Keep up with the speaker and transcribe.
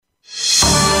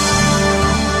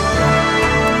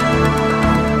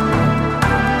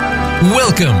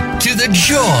Welcome to The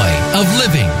Joy of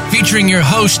Living, featuring your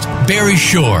host, Barry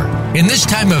Shore. In this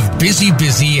time of busy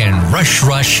and rush,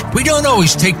 we don't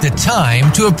always take the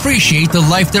time to appreciate the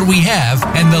life that we have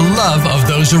and the love of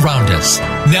those around us.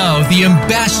 Now, the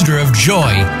ambassador of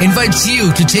joy invites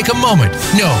you to take a moment,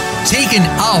 take an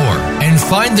hour, and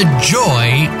find the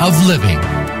joy of living.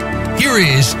 Here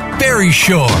is Barry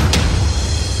Shore.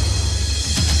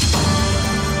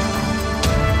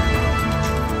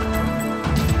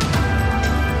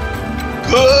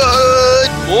 Good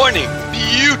morning,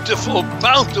 beautiful,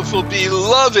 bountiful,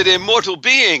 beloved, immortal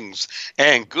beings,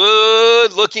 and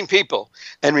good-looking people.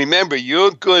 And remember,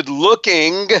 you're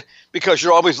good-looking because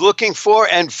you're always looking for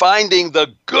and finding the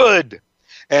good.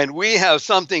 And we have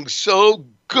something so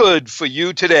good for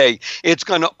you today. It's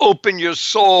going to open your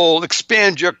soul,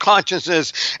 expand your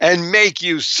consciousness, and make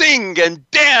you sing and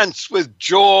dance with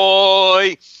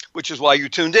joy, which is why you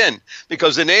tuned in.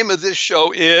 Because the name of this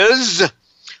show is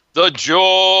The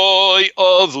Joy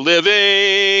of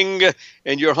Living.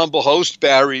 And your humble host,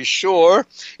 Barry Shore,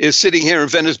 is sitting here in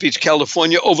Venice Beach,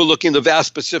 California, overlooking the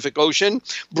vast Pacific Ocean,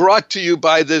 brought to you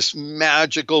by this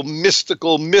magical,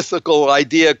 mystical, mythical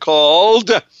idea called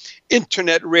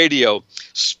Internet Radio,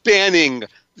 spanning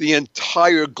the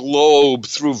entire globe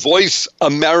through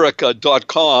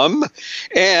voiceamerica.com.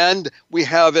 And we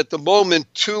have at the moment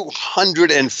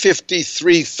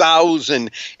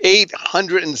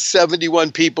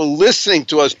 253,871 people listening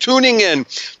to us, tuning in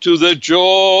to The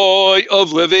Joy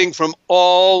of Living from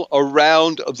all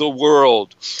around the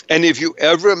world. And if you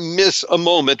ever miss a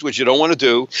moment, which you don't want to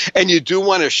do, and you do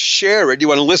want to share it, you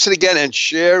want to listen again and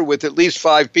share with at least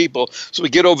 5 people so we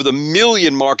get over the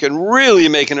million mark and really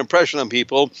make an impression on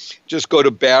people, just go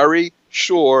to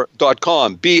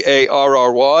barryshore.com,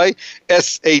 BarryShore,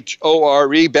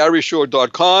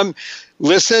 barryshore.com.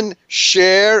 Listen,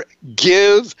 share,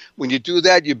 give. When you do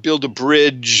that, you build a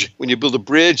bridge. When you build a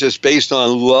bridge that's based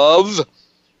on love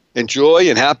and joy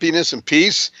and happiness and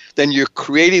peace, then you're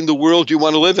creating the world you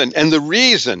want to live in. And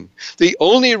the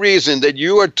only reason that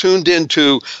you are tuned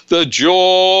into the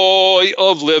joy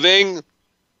of living,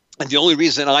 and the only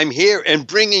reason I'm here and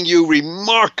bringing you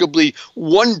remarkably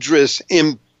wondrous,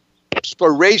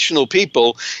 inspirational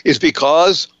people is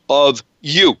because of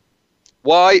you.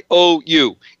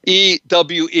 Y-O-U-E-W-E.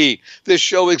 This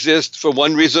show exists for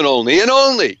one reason only, and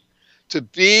only to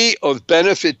be of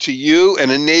benefit to you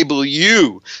and enable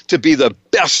you to be the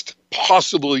best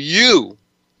possible you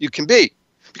can be.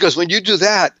 Because when you do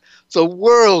that, the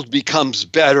world becomes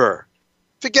better.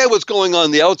 Forget what's going on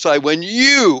the outside. When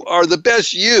you are the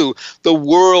best you, the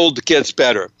world gets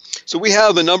better. So we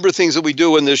have a number of things that we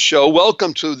do in this show.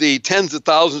 Welcome to the tens of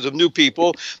thousands of new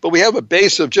people, but we have a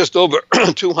base of just over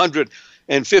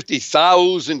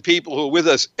 250,000 people who are with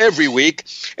us every week.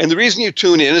 And the reason you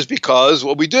tune in is because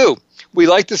what we do. We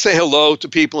like to say hello to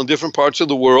people in different parts of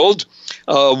the world,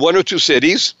 1 or 2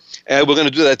 cities. And we're going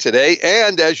to do that today.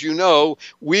 And as you know,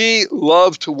 we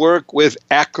love to work with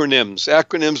acronyms.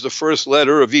 Acronyms, the first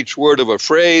letter of each word of a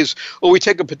phrase. Or we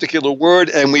take a particular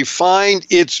word and we find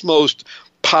its most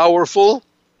powerful,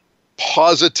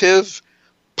 positive,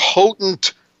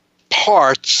 potent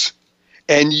parts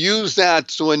and use that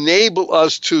to enable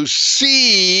us to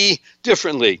see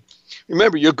differently.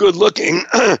 Remember, you're good looking.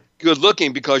 Good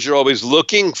looking because you're always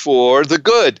looking for the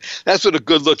good. That's what a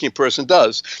good looking person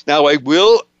does. Now, I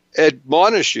will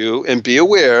admonish you and be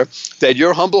aware that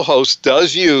your humble host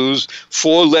does use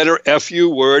 4-letter FU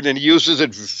word and uses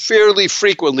it fairly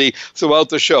frequently throughout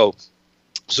the show.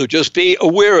 So just be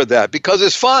aware of that because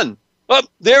it's fun. Oh,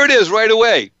 there it is right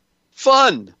away.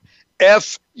 Fun.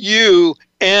 F-U-N-N,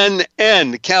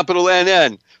 capital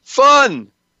N-N.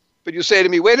 Fun. But you say to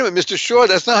me, wait a minute, Mr. Shore,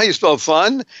 that's not how you spell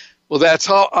fun. Well, that's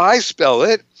how I spell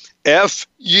it.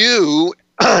 F-U,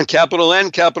 capital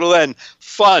N,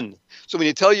 fun. So when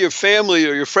you tell your family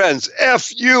or your friends,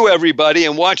 F you, everybody,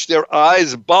 and watch their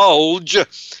eyes bulge,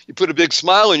 you put a big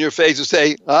smile on your face and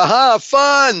say, aha,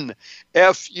 fun,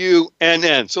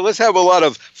 F-U-N-N. So let's have a lot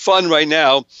of fun right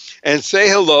now and say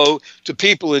hello to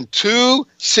people in 2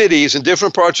 cities in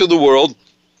different parts of the world.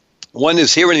 One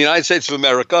is here in the United States of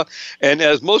America, and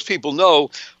as most people know,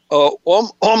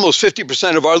 almost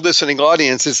 50% of our listening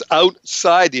audience is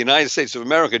outside the United States of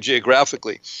America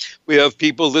geographically. We have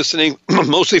people listening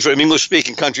mostly from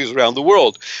English-speaking countries around the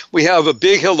world. We have a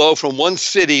big hello from one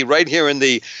city right here in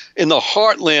the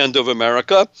heartland of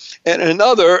America, and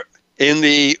another in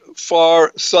the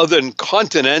far southern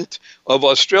continent of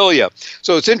Australia.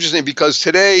 So it's interesting because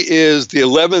today is the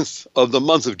 11th of the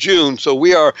month of June, so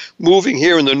we are moving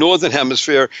here in the northern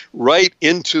hemisphere right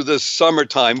into the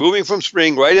summertime, moving from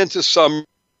spring right into summer.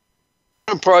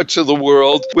 parts of the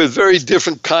world with very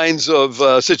different kinds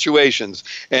of situations.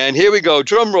 And here we go.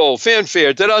 Drum roll,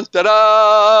 fanfare,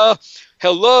 da-da-da-da.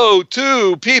 Hello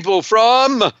to people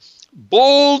from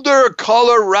Boulder,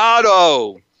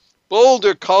 Colorado.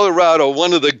 Boulder, Colorado,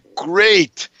 one of the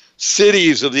great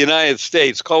cities of the United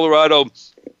States. Colorado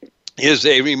is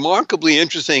a remarkably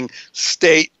interesting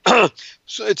state.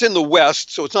 So it's in the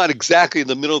west, so it's not exactly in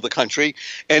the middle of the country,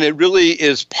 and it really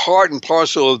is part and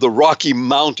parcel of the Rocky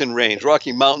Mountain range.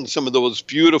 Rocky Mountain, some of the most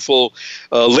beautiful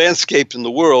landscapes in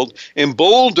the world. And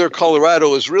Boulder,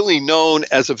 Colorado is really known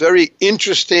as a very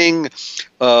interesting,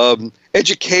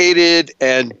 educated,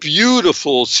 and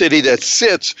beautiful city that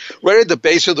sits right at the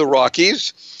base of the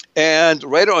Rockies and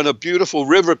right on a beautiful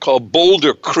river called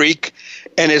Boulder Creek.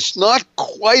 And it's not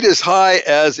quite as high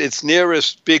as its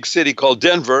nearest big city called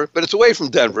Denver, but it's away from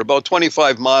Denver, about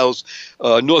 25 miles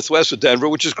northwest of Denver,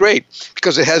 which is great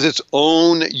because it has its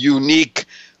own unique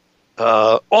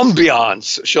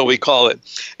ambiance, shall we call it.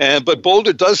 But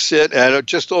Boulder does sit at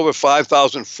just over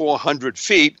 5,400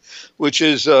 feet, which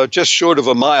is just short of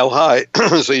a mile high.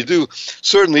 So you do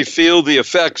certainly feel the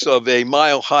effects of a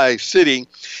mile-high city.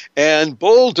 And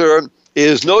Boulder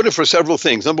is noted for several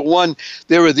things. Number one,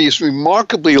 there are these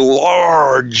remarkably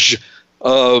large,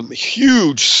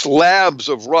 huge slabs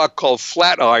of rock called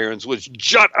flatirons, which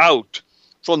jut out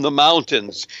from the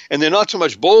mountains. And they're not so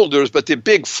much boulders, but they're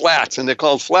big flats, and they're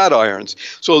called flatirons.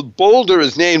 So Boulder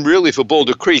is named really for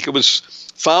Boulder Creek. It was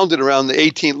founded around the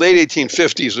late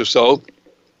 1850s or so.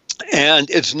 And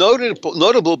it's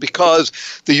notable because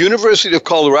the University of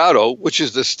Colorado, which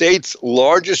is the state's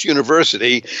largest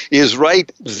university, is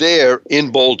right there in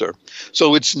Boulder.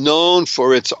 So it's known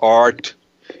for its art.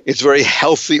 It's a very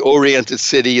healthy-oriented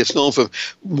city. It's known for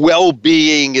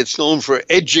well-being. It's known for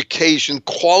education,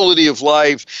 quality of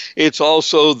life. It's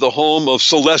also the home of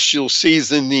Celestial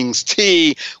Seasonings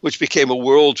tea, which became a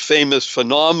world-famous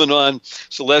phenomenon,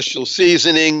 Celestial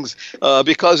Seasonings,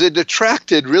 because it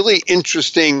attracted really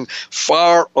interesting,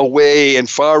 far-away and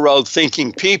far-out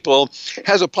thinking people. It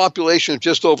has a population of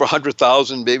just over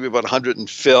 100,000, maybe about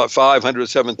 105,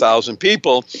 107,000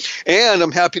 people. And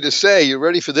I'm happy to say, you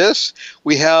ready for this?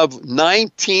 We have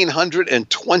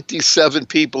 1,927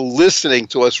 people listening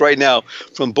to us right now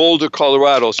from Boulder,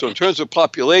 Colorado. So in terms of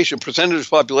population, percentage of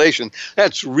population,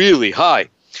 that's really high.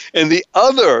 And the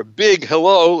other big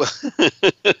hello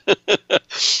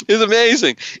is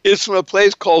amazing. It's from a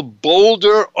place called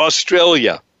Boulder,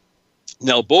 Australia.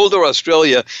 Now, Boulder,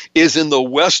 Australia is in the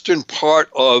western part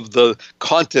of the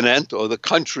continent or the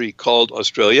country called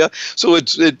Australia. So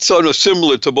it's sort of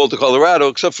similar to Boulder, Colorado,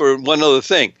 except for one other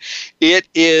thing. It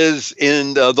is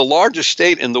in the largest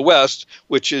state in the west,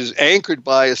 which is anchored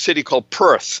by a city called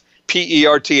Perth.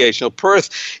 P-E-R-T-H. Now, Perth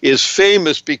is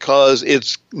famous because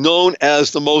it's known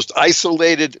as the most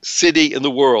isolated city in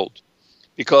the world.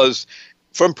 Because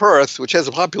from Perth, which has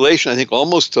a population, I think,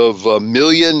 almost of 1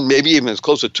 million, maybe even as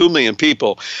close to 2 million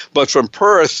people, but from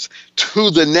Perth to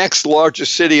the next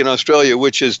largest city in Australia,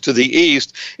 which is to the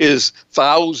east, is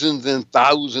thousands and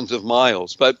thousands of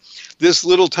miles. But this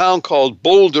little town called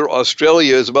Boulder,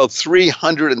 Australia, is about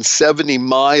 370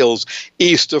 miles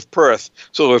east of Perth.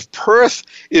 So if Perth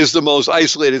is the most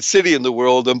isolated city in the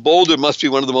world, then Boulder must be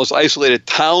one of the most isolated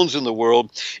towns in the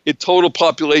world. Its total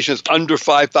population is under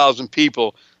 5,000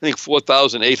 people. I think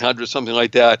 4,800, something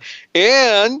like that.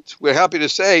 And we're happy to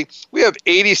say we have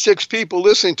 86 people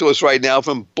listening to us right now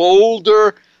from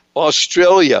Boulder,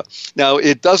 Australia. Now,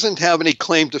 it doesn't have any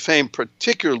claim to fame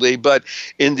particularly, but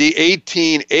in the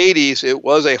 1880s, it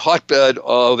was a hotbed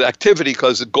of activity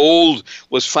because the gold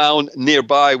was found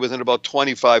nearby within about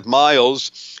 25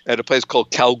 miles at a place called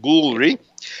Kalgoorlie.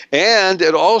 And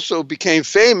it also became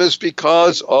famous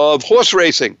because of horse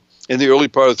racing in the early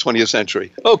part of the 20th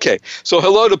century. Okay, so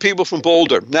hello to people from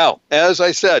Boulder. Now, as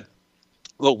I said,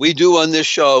 what we do on this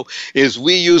show is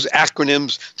we use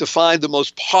acronyms to find the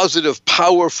most positive,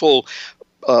 powerful,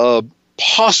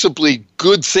 possibly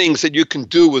good things that you can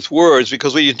do with words,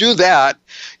 because when you do that,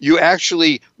 you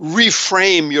actually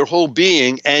reframe your whole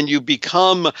being and you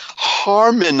become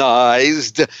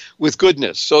harmonized with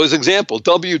goodness. So as an example,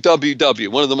 www,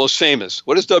 one of the most famous.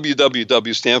 What does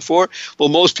www stand for? Well,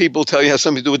 most people tell you it has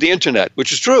something to do with the internet,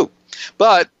 which is true.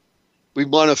 But we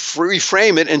want to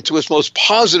reframe it into its most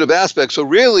positive aspect. So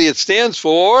really it stands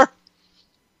for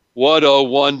what a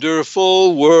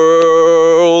wonderful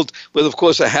world, with, of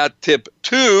course, a hat tip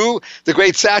to the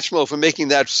great Satchmo for making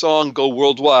that song go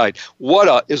worldwide. What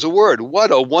a is a word.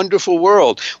 What a wonderful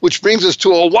world, which brings us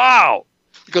to a wow.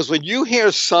 Because when you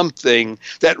hear something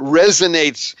that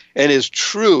resonates and is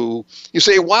true, you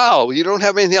say, wow, you don't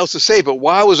have anything else to say, but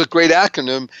wow is a great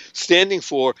acronym standing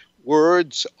for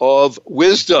words of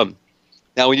wisdom.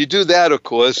 Now, when you do that, of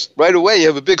course, right away you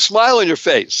have a big smile on your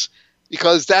face,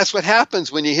 because that's what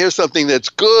happens when you hear something that's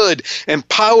good and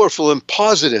powerful and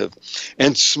positive.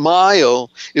 And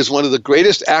SMILE is one of the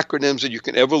greatest acronyms that you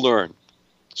can ever learn.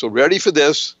 So ready for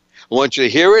this? I want you to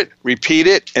hear it, repeat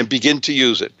it, and begin to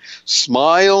use it.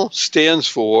 SMILE stands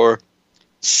for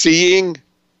Seeing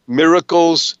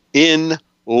Miracles in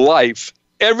Life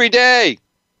Every Day.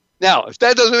 Now, if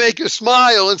that doesn't make you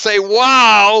smile and say,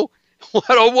 wow, what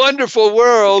a wonderful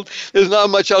world, there's not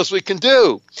much else we can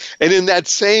do. And in that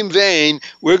same vein,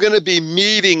 we're going to be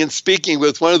meeting and speaking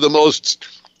with one of the most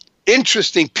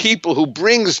interesting people who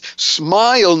brings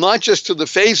smile not just to the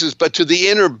faces, but to the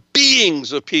inner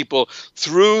beings of people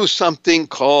through something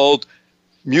called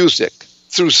music,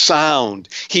 through sound.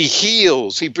 He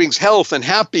heals. He brings health and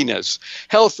happiness.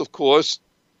 Health, of course,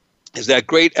 is that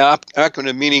great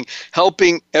acronym meaning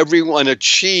helping everyone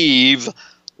achieve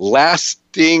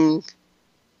lasting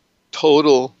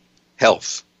total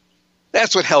health.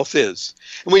 That's what health is.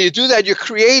 And when you do that, you're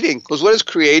creating. Because what is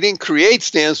creating? Create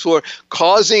stands for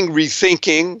causing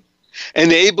rethinking,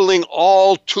 enabling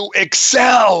all to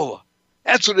excel.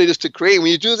 That's what it is to create.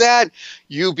 When you do that,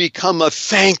 you become a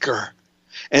thanker.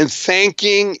 And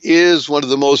thanking is one of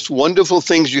the most wonderful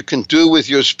things you can do with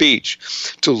your speech.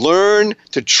 To learn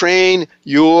to train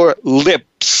your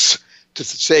lips to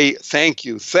say thank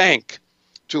you, thank,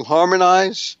 to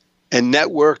harmonize and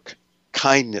network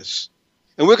kindness.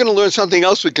 And we're going to learn something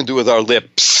else we can do with our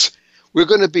lips. We're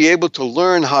going to be able to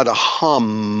learn how to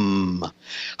hum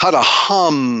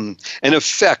and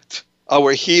affect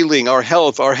our healing, our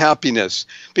health, our happiness,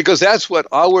 because that's what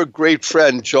our great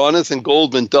friend Jonathan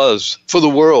Goldman does for the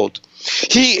world.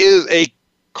 He is a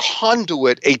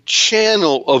conduit, a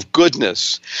channel of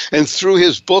goodness. And through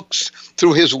his books,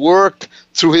 through his work,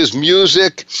 through his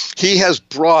music, he has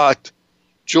brought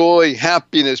joy,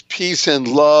 happiness, peace, and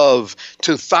love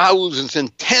to thousands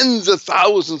and tens of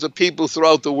thousands of people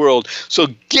throughout the world. So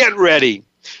get ready.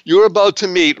 You're about to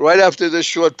meet, right after this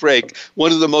short break,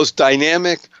 one of the most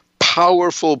dynamic,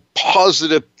 powerful,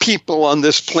 positive people on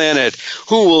this planet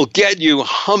who will get you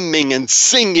humming and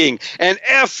singing. And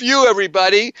F you,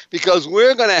 everybody, because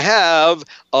we're going to have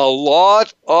a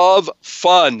lot of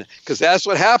fun, because that's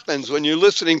what happens when you're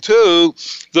listening to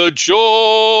The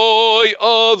Joy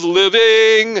of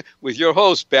Living with your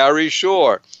host, Barry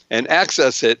Shore, and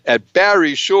access it at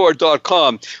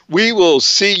barryshore.com. We will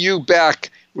see you back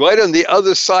right on the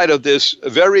other side of this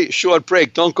very short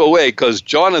break. Don't go away, because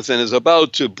Jonathan is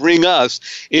about to bring us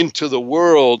into the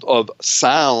world of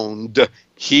sound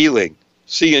healing.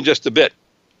 See you in just a bit.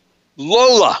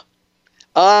 Lola.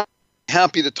 I'm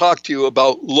happy to talk to you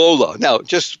about Lola. Now,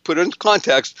 just to put it in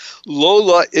context,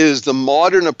 Lola is the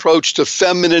modern approach to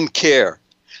feminine care.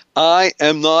 I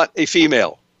am not a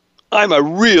female. I'm a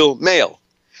real male.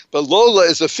 But Lola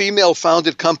is a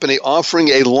female-founded company offering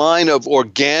a line of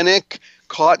organic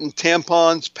cotton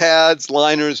tampons, pads,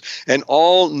 liners, and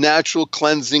all natural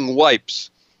cleansing wipes.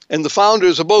 And the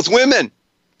founders are both women.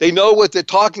 They know what they're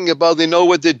talking about. They know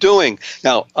what they're doing.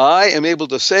 Now, I am able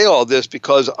to say all this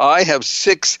because I have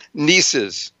 6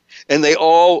 nieces, and they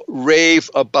all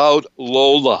rave about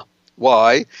Lola.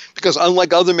 Why? Because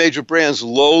unlike other major brands,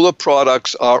 Lola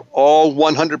products are all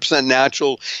 100%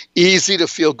 natural, easy to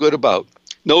feel good about.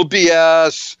 No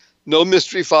BS, no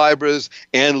mystery fibers,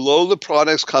 and Lola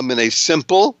products come in a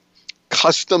simple,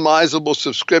 customizable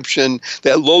subscription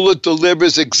that Lola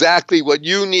delivers exactly what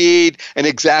you need and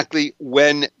exactly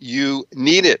when you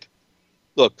need it.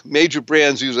 Look, major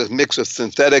brands use a mix of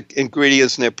synthetic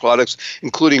ingredients in their products,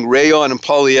 including rayon and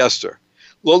polyester.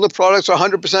 Lola products are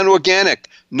 100% organic,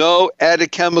 no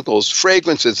added chemicals,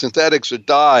 fragrances, synthetics, or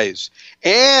dyes.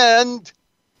 And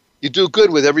you do good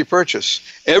with every purchase.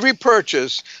 Every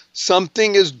purchase,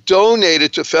 something is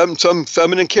donated to some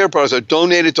feminine care products are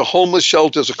donated to homeless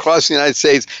shelters across the United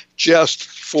States just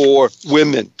for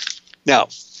women. Now,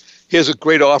 here's a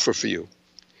great offer for you.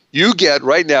 You get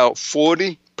right now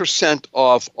 40%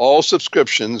 off all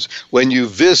subscriptions when you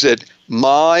visit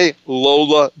mylola.com.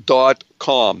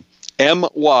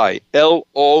 mylola.com.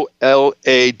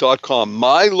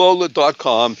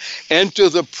 mylola.com. Enter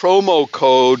the promo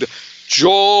code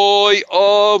Joy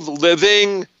of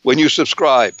Living when you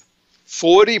subscribe.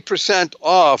 40%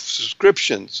 off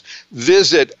subscriptions.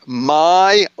 Visit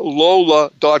mylola.com,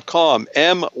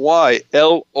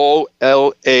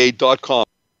 mylola.com.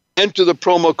 Enter the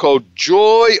promo code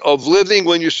Joy of Living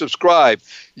when you subscribe.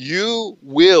 You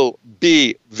will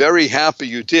be very happy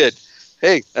you did.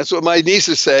 Hey, that's what my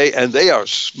nieces say, and they are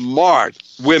smart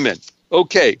women.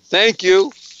 Okay, thank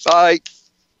you. Bye.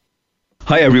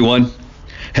 Hi, everyone.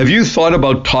 Have you thought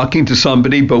about talking to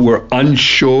somebody but were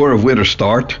unsure of where to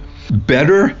start?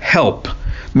 BetterHelp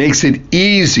makes it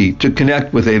easy to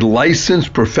connect with a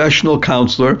licensed professional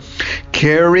counselor,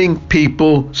 caring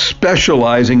people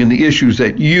specializing in the issues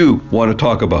that you want to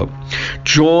talk about.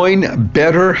 Join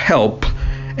BetterHelp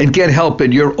and get help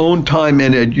at your own time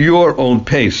and at your own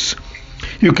pace.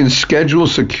 You can schedule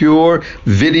secure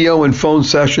video and phone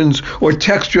sessions or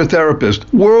text your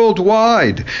therapist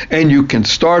worldwide, and you can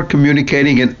start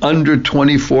communicating in under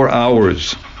 24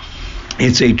 hours.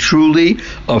 It's a truly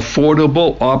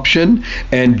affordable option,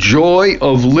 and Joy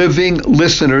of Living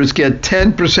listeners get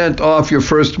 10% off your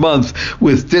first month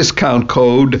with discount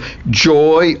code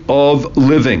Joy of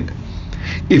Living.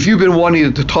 If you've been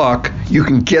wanting to talk, you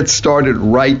can get started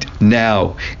right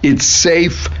now. It's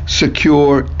safe,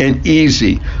 secure, and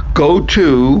easy. Go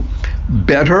to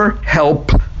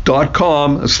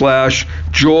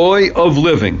betterhelp.com/Joy of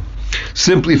Living.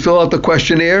 Simply fill out the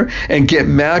questionnaire and get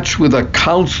matched with a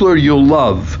counselor you'll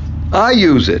love. I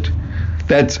use it.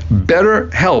 That's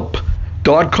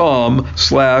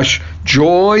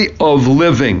betterhelp.com/Joy of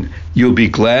Living. You'll be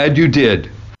glad you did.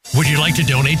 Would you like to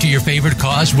donate to your favorite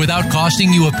cause without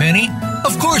costing you a penny?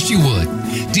 Of course you would.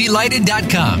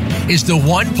 Delighted.com is the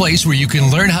one place where you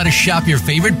can learn how to shop your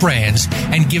favorite brands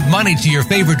and give money to your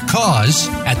favorite cause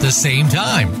at the same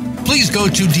time. Please go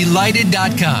to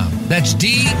Delighted.com. That's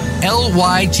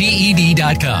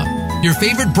DLYTED.com. Your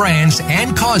favorite brands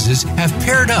and causes have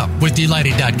paired up with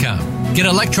Delighted.com. Get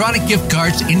electronic gift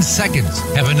cards in seconds.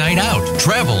 Have a night out,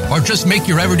 travel, or just make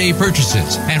your everyday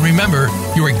purchases. And remember,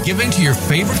 you are giving to your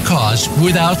favorite cause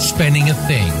without spending a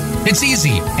thing. It's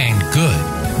easy and good.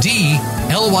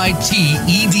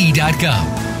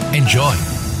 DLYTED.com. Enjoy.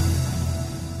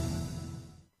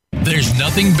 There's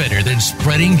nothing better than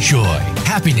spreading joy,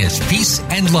 happiness, peace,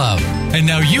 and love. And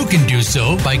now you can do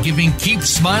so by giving Keep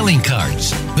Smiling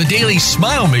cards. The Daily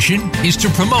Smile mission is to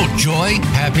promote joy,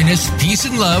 happiness, peace,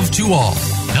 and love to all.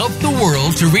 Help the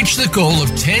world to reach the goal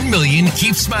of 10 million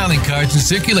Keep Smiling cards in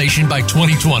circulation by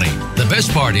 2020. The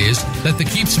best part is that the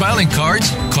Keep Smiling cards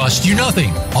cost you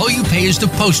nothing. All you pay is the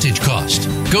postage cost.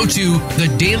 Go to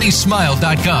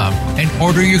thedailysmile.com and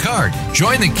order your card.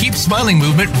 Join the Keep Smiling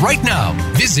movement right now.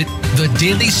 Visit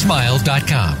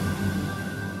thedailysmile.com.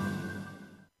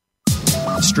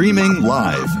 Streaming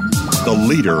live, the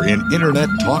leader in Internet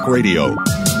talk radio,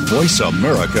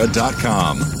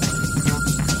 voiceamerica.com.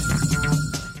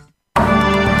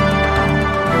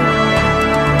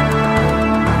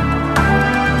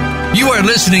 You are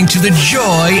listening to The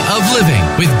Joy of Living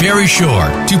with Barry Shore.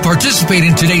 To participate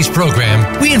in today's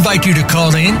program, we invite you to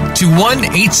call in to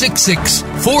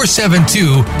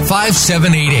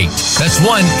 1-866-472-5788. That's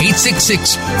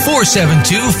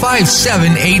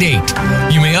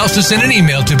 1-866-472-5788. You may also send an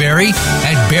email to Barry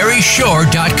at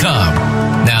barryshore.com.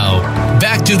 Now,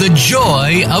 back to The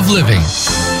Joy of Living.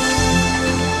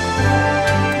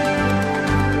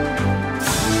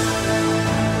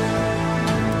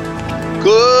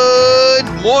 Good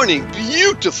morning,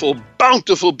 beautiful,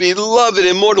 bountiful, beloved,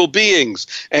 immortal beings,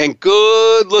 and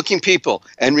good-looking people.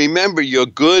 And remember, you're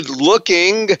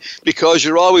good-looking because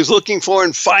you're always looking for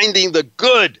and finding the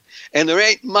good. And there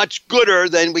ain't much gooder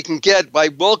than we can get by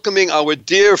welcoming our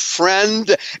dear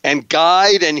friend and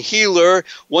guide and healer,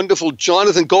 wonderful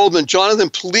Jonathan Goldman.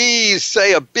 Jonathan, please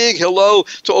say a big hello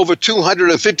to over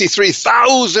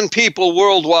 253,000 people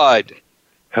worldwide.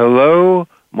 Hello,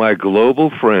 my global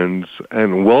friends,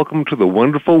 and welcome to the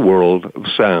wonderful world of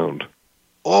sound.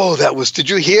 Oh, did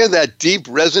you hear that deep,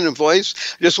 resonant voice?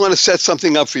 I just want to set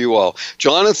something up for you all.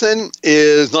 Jonathan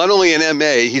is not only an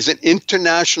MA, he's an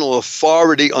international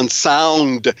authority on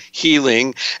sound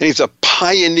healing, and he's a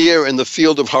pioneer in the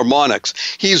field of harmonics.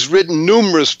 He's written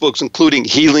numerous books, including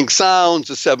Healing Sounds,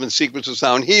 The 7 Secrets of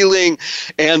Sound Healing,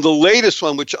 and the latest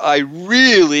one, which I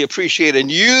really appreciate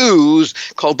and use,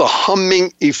 called The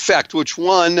Humming Effect, which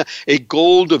won a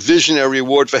Gold Visionary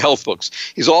Award for health books.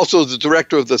 He's also the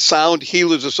director of the Sound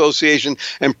Healers Association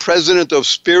and president of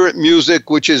Spirit Music,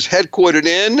 which is headquartered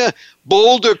in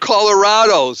Boulder,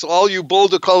 Colorado. So all you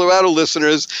Boulder, Colorado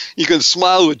listeners, you can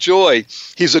smile with joy.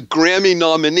 He's a Grammy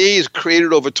nominee. He's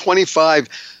created over 25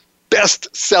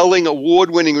 best-selling,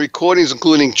 award-winning recordings,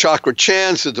 including Chakra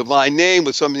Chants, The Divine Name,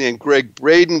 with somebody named Greg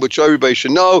Braden, which everybody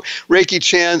should know, Reiki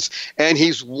Chants, and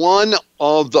he's one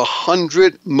of the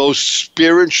 100 most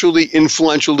spiritually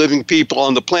influential living people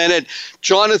on the planet.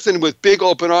 Jonathan, with big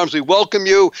open arms, we welcome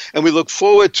you, and we look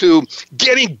forward to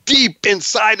getting deep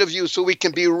inside of you so we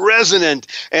can be resonant.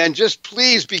 And just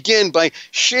please begin by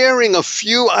sharing a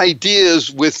few ideas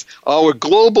with our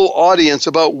global audience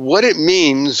about what it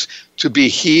means to be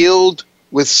healed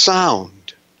with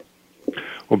sound.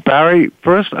 Well, Barry,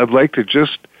 first I'd like to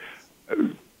just,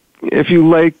 if you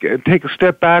like, take a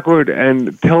step backward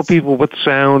and tell people what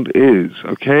sound is,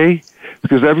 okay?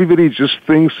 Because everybody just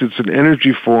thinks it's an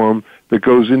energy form that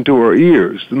goes into our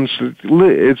ears. And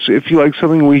it's, if you like,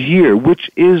 something we hear, which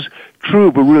is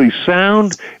true, but really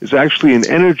sound is actually an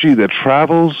energy that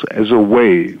travels as a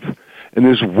wave. And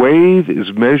this wave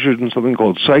is measured in something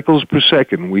called cycles per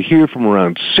second. We hear from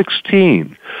around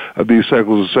 16 of these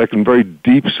cycles a second, very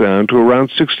deep sound, to around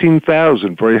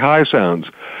 16,000, very high sounds.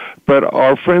 But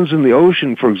our friends in the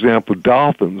ocean, for example,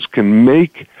 dolphins, can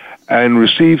make and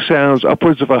receive sounds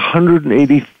upwards of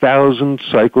 180,000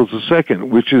 cycles a second,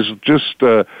 which is just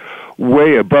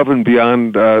way above and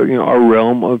beyond our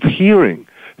realm of hearing.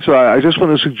 So I just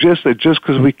want to suggest that just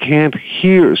because we can't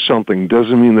hear something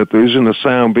doesn't mean that there isn't a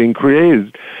sound being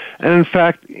created. And in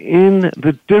fact, in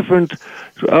the different,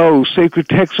 sacred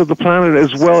texts of the planet,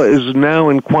 as well as now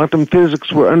in quantum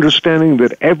physics, we're understanding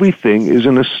that everything is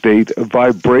in a state of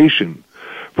vibration.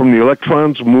 From the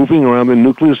electrons moving around the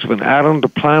nucleus of an atom to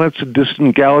planets and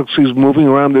distant galaxies moving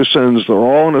around their suns, they're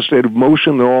all in a state of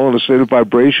motion, they're all in a state of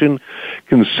vibration.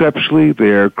 Conceptually,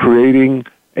 they are creating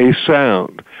a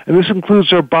sound. And this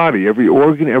includes our body. Every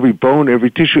organ, every bone,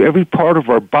 every tissue, every part of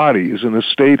our body is in a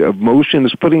state of motion,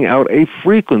 is putting out a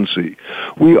frequency.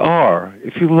 We are,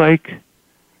 if you like,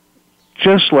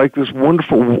 just like this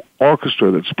wonderful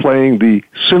orchestra that's playing the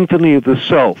symphony of the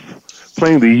self,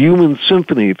 playing the human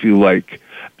symphony, if you like.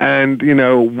 And,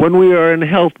 when we are in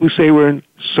health, we say we're in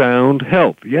sound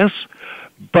health, yes?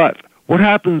 But what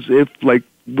happens if, like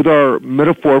with our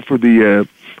metaphor for the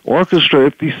orchestra,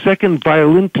 if the second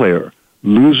violin player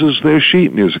loses their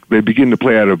sheet music, they begin to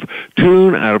play out of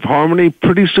tune, out of harmony,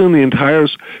 pretty soon the entire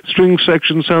string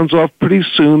section sounds off, pretty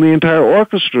soon the entire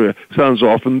orchestra sounds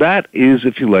off, and that is,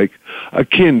 if you like,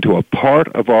 akin to a part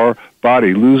of our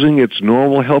body losing its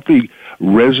normal, healthy,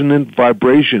 resonant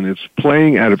vibration. It's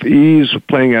playing out of ease,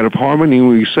 playing out of harmony.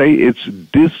 We say it's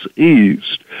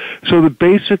diseased. So the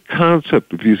basic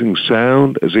concept of using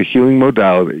sound as a healing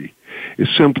modality is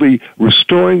simply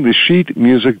restoring the sheet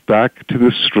music back to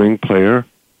the string player,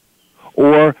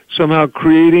 or somehow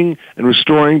creating and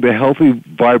restoring the healthy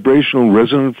vibrational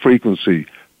resonant frequency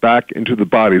back into the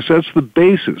body. So that's the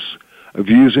basis of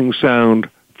using sound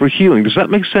for healing. Does that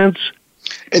make sense?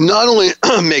 It not only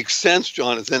makes sense,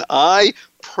 Jonathan, I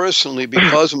personally,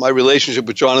 because of my relationship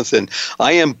with Jonathan,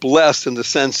 I am blessed in the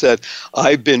sense that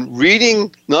I've been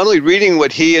reading, not only reading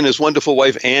what he and his wonderful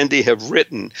wife Andi have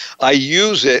written, I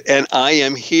use it, and I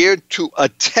am here to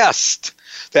attest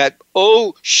that,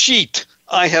 sheet,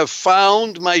 I have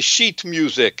found my sheet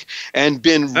music and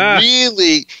been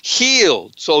really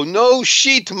healed. So no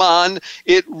sheet, man,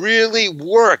 it really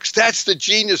works. That's the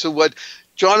genius of what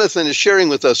Jonathan is sharing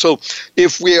with us. So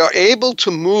if we are able to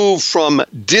move from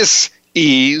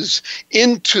dis-ease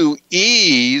into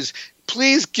ease,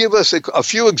 please give us a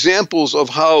few examples of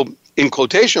how, in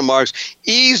quotation marks,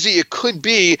 easy it could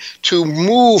be to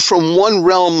move from one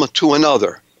realm to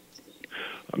another.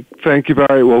 Thank you,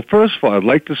 Barry. Well, first of all, I'd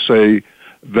like to say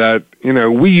that,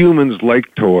 we humans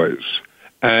like toys.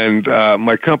 And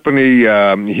my company,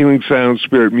 Healing Sound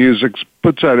Spirit Music,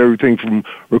 puts out everything from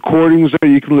recordings that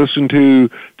you can listen to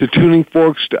tuning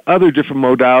forks, to other different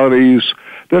modalities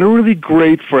that are really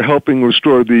great for helping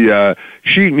restore the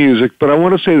sheet music. But I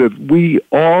want to say that we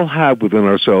all have within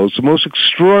ourselves the most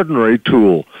extraordinary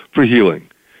tool for healing.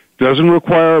 Doesn't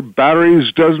require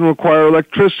batteries, doesn't require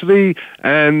electricity,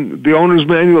 and the owner's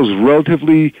manual is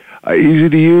relatively easy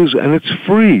to use, and it's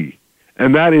free.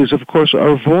 And that is, of course,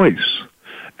 our voice.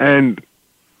 And,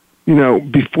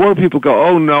 before people go,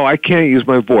 oh, no, I can't use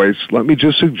my voice, let me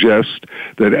just suggest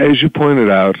that, as you pointed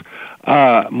out,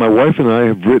 my wife and I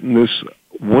have written this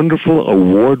wonderful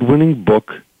award-winning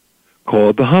book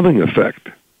called The Humming Effect.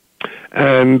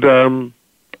 And the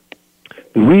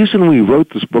reason we wrote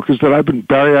this book is that I've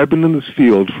been in this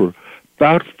field for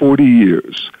about 40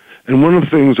 years. And one of the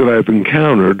things that I've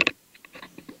encountered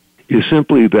is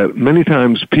simply that many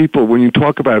times people, when you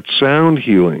talk about sound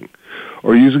healing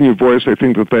or using your voice, they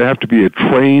think that they have to be a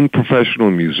trained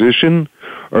professional musician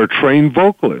or a trained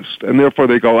vocalist. And therefore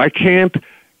they go, I can't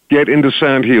get into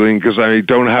sound healing because I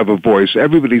don't have a voice.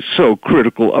 Everybody's so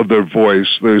critical of their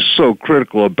voice. They're so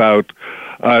critical about,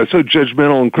 so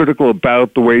judgmental and critical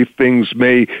about the way things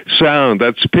may sound.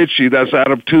 That's pitchy, that's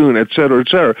out of tune, et cetera, et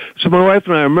cetera. So my wife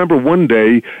and I remember one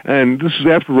day, and this is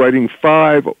after writing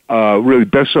 5 really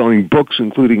best-selling books,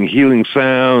 including Healing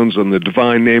Sounds and The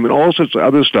Divine Name and all sorts of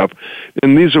other stuff.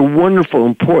 And these are wonderful,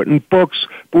 important books.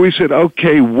 But we said,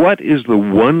 okay, what is the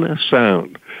one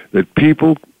sound that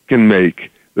people can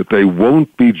make that they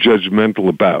won't be judgmental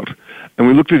about? And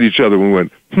we looked at each other and we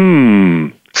went,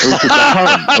 It was the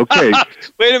hum. Okay.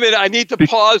 Wait a minute. I need to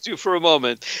pause you for a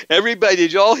moment. Everybody,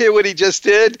 did you all hear what he just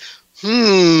did?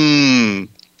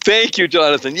 Thank you,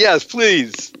 Jonathan. Yes,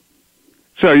 please.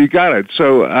 So you got it.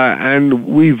 So, and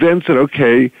we then said,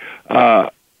 okay,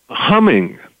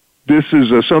 humming. This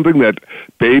is something that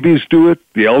babies do it,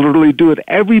 the elderly do it,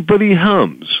 everybody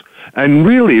hums. And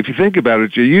really, if you think about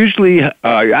it, you usually,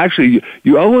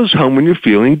 you always hum when you're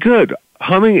feeling good.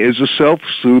 Humming is a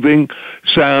self-soothing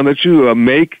sound that you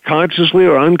make consciously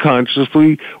or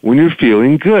unconsciously when you're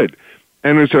feeling good.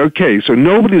 And I said, okay, so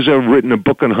nobody's ever written a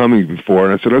book on humming before.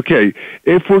 And I said, okay,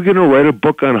 if we're going to write a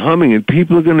book on humming and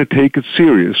people are going to take it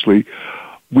seriously,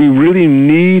 we really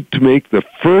need to make the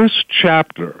first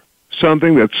chapter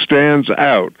something that stands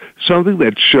out, something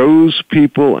that shows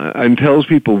people and tells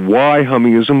people why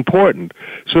humming is important.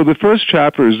 So the first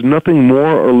chapter is nothing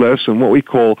more or less than what we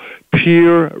call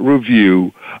peer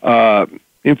review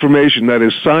information, that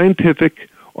is scientific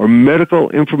or medical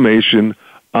information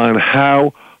on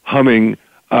how humming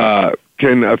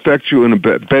can affect you in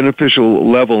a beneficial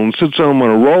level. And since I'm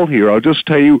on a roll here, I'll just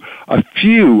tell you a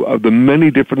few of the many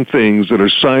different things that are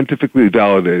scientifically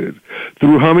validated.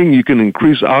 Through humming, you can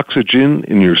increase oxygen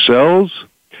in your cells.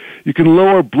 You can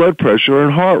lower blood pressure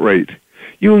and heart rate.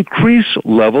 You increase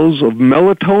levels of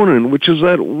melatonin, which is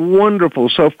that wonderful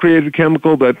self-created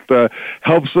chemical that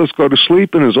helps us go to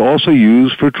sleep and is also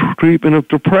used for treatment of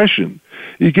depression.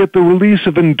 You get the release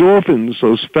of endorphins,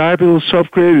 those fabulous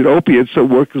self-created opiates that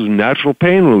work as natural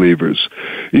pain relievers.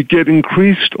 You get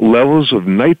increased levels of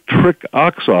nitric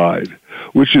oxide,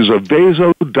 which is a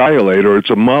vasodilator.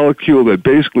 It's a molecule that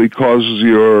basically causes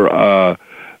your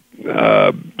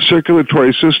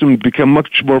circulatory system to become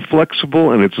much more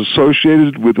flexible, and it's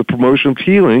associated with the promotion of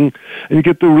healing. And you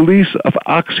get the release of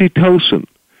oxytocin,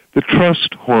 the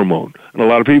trust hormone. And a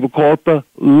lot of people call it the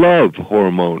love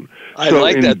hormone. I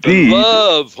like that, the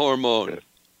love hormone.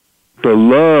 The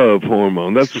love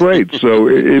hormone, that's right. So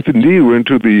if indeed we're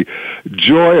into the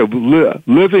joy of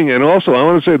living, and also I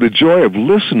want to say the joy of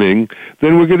listening,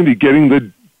 then we're going to be getting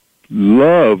the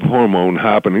love hormone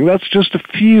happening. That's just a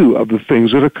few of the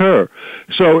things that occur.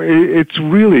 So it's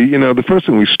really, the first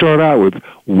thing we start out with,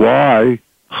 why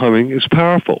humming is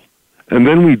powerful. And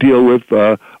then we deal with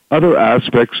other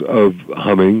aspects of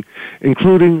humming,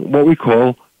 including what we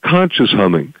call conscious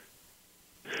humming.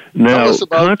 Now, tell us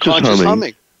about conscious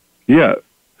humming. Yeah.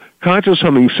 Conscious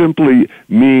humming simply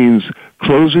means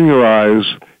closing your eyes,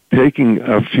 taking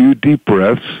a few deep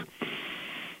breaths,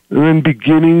 and then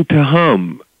beginning to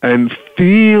hum and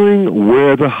feeling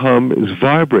where the hum is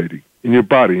vibrating in your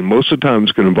body. And most of the time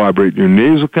it's going to vibrate in your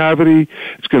nasal cavity,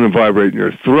 it's going to vibrate in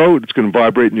your throat, it's going to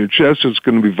vibrate in your chest, it's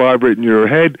going to be vibrating in your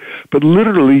head. But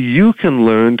literally you can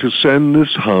learn to send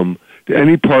this hum to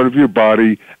any part of your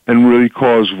body and really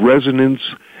cause resonance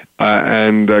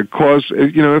and cause,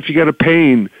 if you get a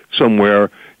pain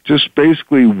somewhere, just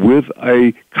basically with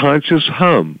a conscious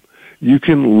hum, you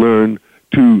can learn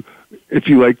to, if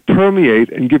you like, permeate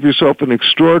and give yourself an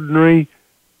extraordinary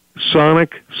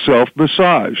sonic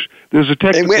self-massage. There's a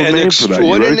technical name for that. An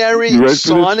extraordinary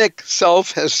sonic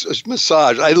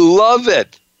self-massage. I love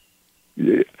it.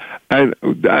 Yeah.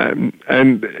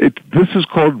 And this is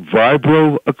called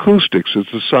vibroacoustics.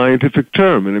 It's a scientific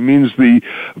term, and it means the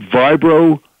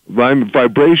vibrational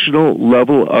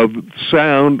level of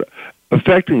sound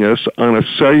affecting us on a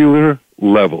cellular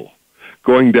level,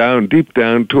 going down, deep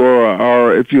down to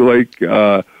our if you like,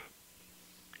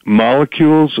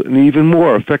 molecules and even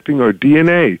more, affecting our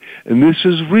DNA. And this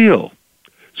is real.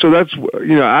 So that's,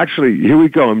 actually, here we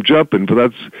go. I'm jumping,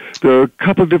 but there are a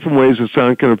couple of different ways that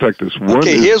sound can affect us. One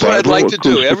okay, here's what I'd like to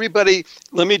do. Everybody,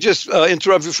 let me just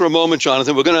interrupt you for a moment,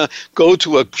 Jonathan. We're going to go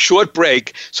to a short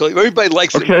break. So everybody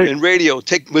likes it in radio.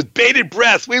 Take with bated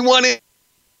breath. We want to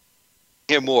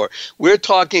hear more. We're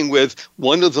talking with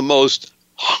one of the most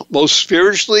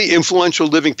spiritually influential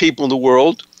living people in the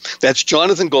world. That's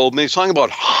Jonathan Goldman. He's talking about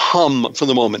HUM for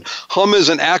the moment. HUM is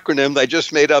an acronym that I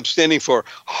just made up standing for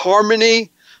harmony,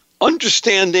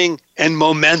 understanding, and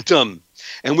momentum.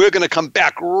 And we're going to come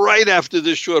back right after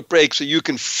this short break so you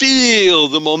can feel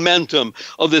the momentum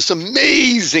of this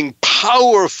amazing,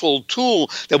 powerful tool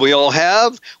that we all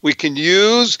have, we can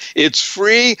use, it's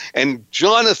free, and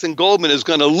Jonathan Goldman is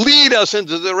going to lead us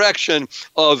into the direction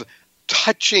of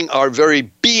touching our very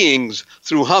beings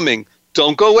through humming.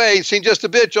 Don't go away. See just a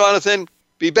bit, Jonathan.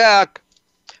 Be back.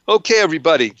 Okay,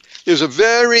 everybody. There's a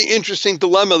very interesting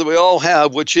dilemma that we all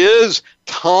have, which is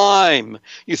time.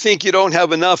 You think you don't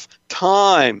have enough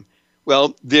time.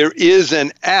 Well, there is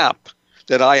an app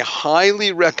that I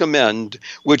highly recommend,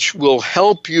 which will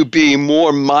help you be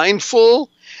more mindful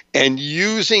and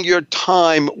using your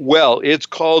time well. It's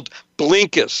called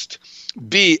Blinkist.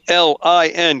 Blinkist.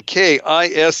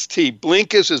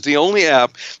 Blinkist is the only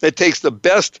app that takes the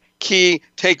best key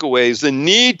takeaways, the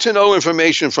need-to-know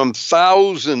information from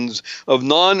thousands of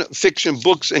non-fiction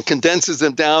books and condenses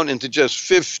them down into just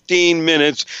 15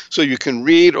 minutes so you can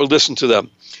read or listen to them.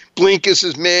 Blinkist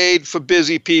is made for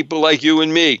busy people like you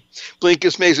and me.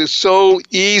 Blinkist makes it so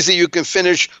easy you can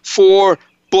finish 4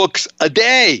 books a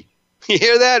day. You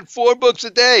hear that? 4 books a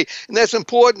day. And that's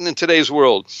important in today's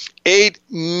world. 8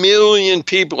 million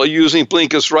people are using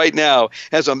Blinkist right now. It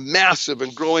has a massive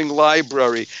and growing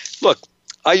library. Look,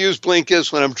 I use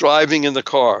Blinkist when I'm driving in the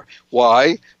car.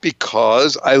 Why?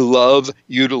 Because I love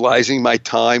utilizing my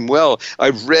time well.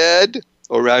 I've read,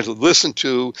 or rather listened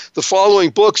to, the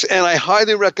following books, and I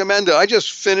highly recommend it. I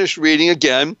just finished reading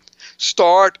again.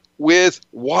 Start with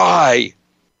Why.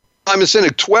 I'm a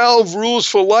Cynic, 12 Rules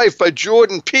for Life by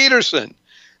Jordan Peterson.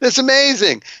 That's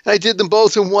amazing. And I did them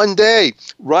both in one day.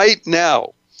 Right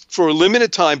now, for a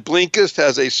limited time, Blinkist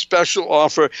has a special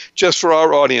offer just for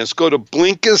our audience. Go to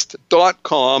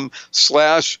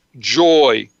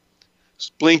Blinkist.com/joy.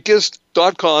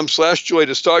 Blinkist.com/joy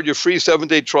to start your free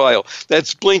 7-day trial.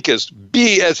 That's Blinkist.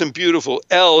 B as in beautiful,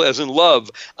 L as in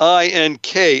love,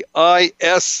 INKIS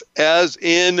as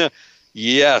in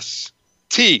yes.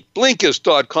 T.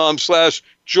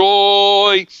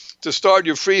 Blinkist.com/joy to start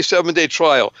your free 7-day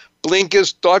trial.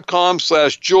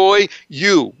 Blinkist.com/joy.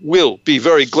 You will be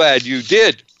very glad you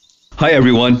did. Hi,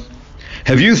 everyone.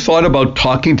 Have you thought about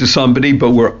talking to somebody but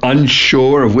were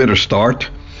unsure of where to start?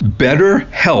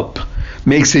 BetterHelp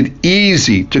makes it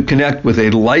easy to connect with a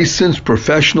licensed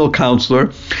professional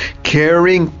counselor,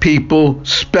 caring people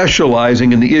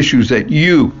specializing in the issues that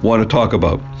you want to talk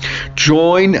about.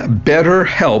 Join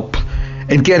BetterHelp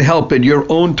and get help at your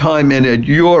own time and at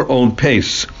your own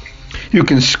pace. You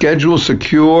can schedule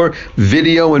secure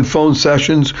video and phone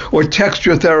sessions or text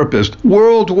your therapist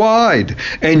worldwide,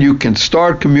 and you can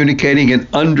start communicating in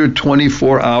under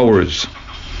 24 hours.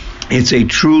 It's a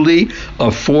truly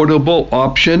affordable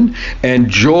option, and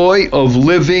Joy of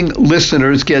Living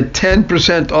listeners get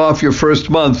 10% off your first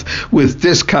month with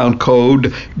discount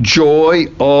code Joy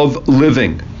of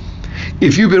Living.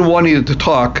 If you've been wanting to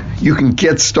talk, you can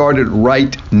get started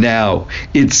right now.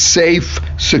 It's safe,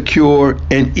 secure,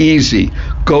 and easy.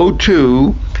 Go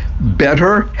to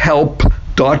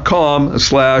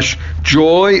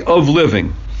betterhelp.com/joy of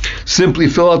living. Simply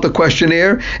fill out the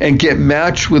questionnaire and get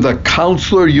matched with a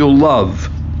counselor you'll love.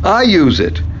 I use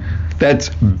it. That's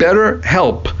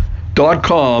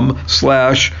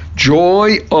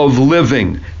betterhelp.com/joy of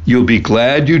living. You'll be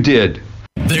glad you did.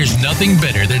 There's nothing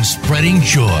better than spreading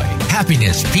joy,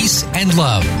 happiness, peace, and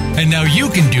love. And now you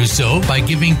can do so by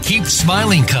giving Keep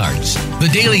Smiling cards. The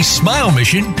Daily Smile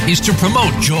mission is to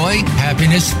promote joy,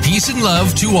 happiness, peace, and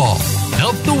love to all.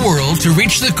 Help the world to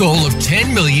reach the goal of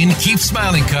 10 million Keep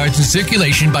Smiling cards in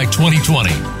circulation by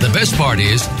 2020. The best part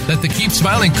is that the Keep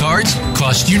Smiling cards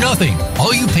cost you nothing.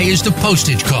 All you pay is the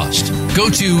postage cost. Go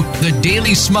to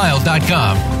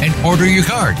thedailysmile.com and order your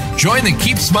card. Join the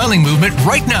Keep Smiling movement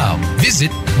right now.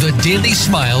 Visit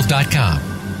thedailysmile.com.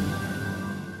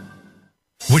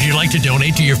 Would you like to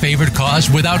donate to your favorite cause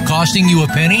without costing you a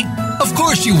penny? Of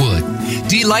course you would.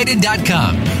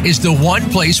 Delighted.com is the one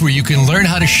place where you can learn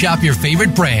how to shop your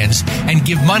favorite brands and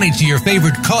give money to your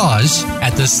favorite cause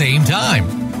at the same time.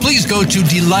 Please go to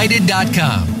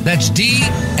Delighted.com. That's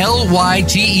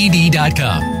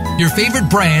DLYTED.com. Your favorite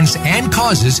brands and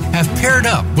causes have paired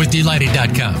up with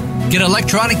Delighted.com. Get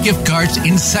electronic gift cards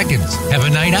in seconds. Have a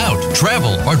night out,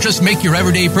 travel, or just make your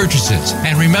everyday purchases.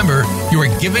 And remember, you are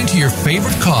giving to your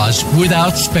favorite cause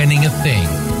without spending a thing.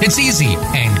 It's easy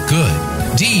and good.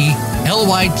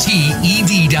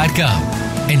 DLYTED.com.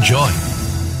 Enjoy.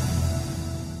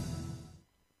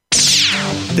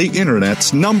 The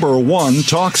Internet's #1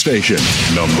 talk station.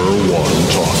 #1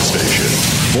 talk station.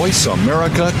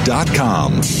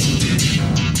 VoiceAmerica.com.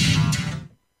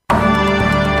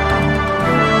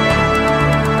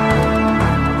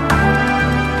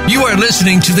 You are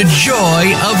listening to The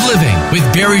Joy of Living with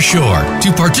Barry Shore.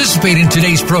 To participate in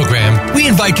today's program, we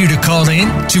invite you to call in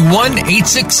to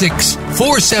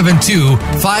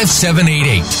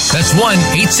 1-866-472-5788. That's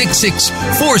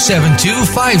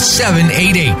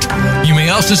 1-866-472-5788. You may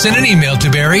also send an email to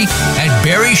Barry at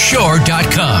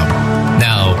barryshore.com.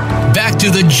 Now, back to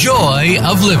The Joy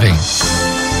of Living.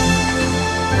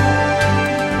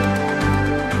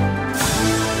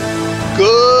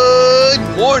 Good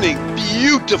morning,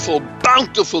 beautiful,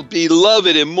 bountiful,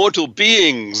 beloved, immortal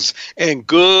beings and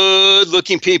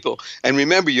good-looking people. And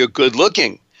remember, you're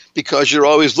good-looking because you're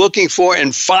always looking for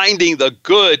and finding the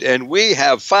good. And we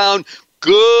have found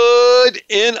good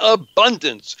in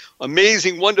abundance.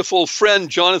 Amazing, wonderful friend,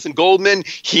 Jonathan Goldman.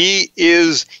 He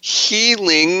is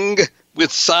healing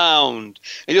with sound.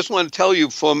 I just want to tell you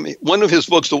from one of his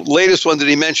books, the latest one that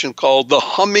he mentioned called The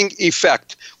Humming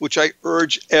Effect, which I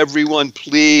urge everyone,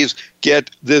 please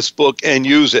get this book and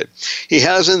use it. He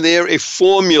has in there a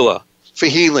formula for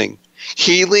healing.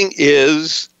 Healing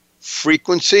is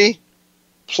frequency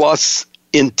plus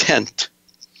intent.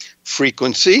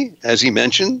 Frequency, as he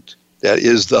mentioned, that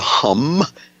is the hum,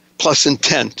 plus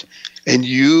intent. And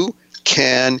you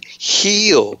can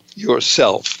heal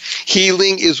yourself.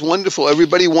 Healing is wonderful.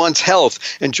 Everybody wants health.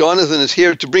 And Jonathan is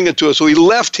here to bring it to us. So we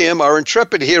left him, our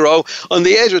intrepid hero, on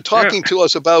the edge of talking to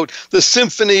us about the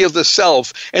symphony of the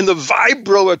self and the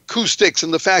vibroacoustics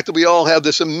and the fact that we all have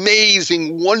this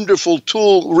amazing, wonderful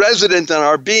tool resident in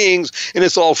our beings, and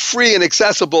it's all free and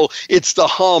accessible. It's the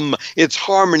hum. It's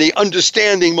harmony,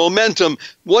 understanding, momentum.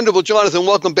 Wonderful, Jonathan.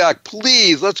 Welcome back.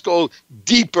 Please, let's go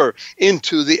deeper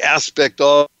into the aspect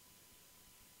of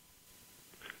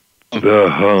the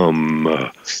hum,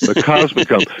 the cosmic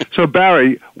hum. So,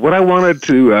 Barry, what I wanted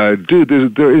to do,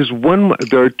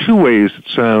 there are two ways that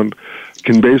sound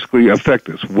can basically affect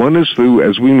us. One is through,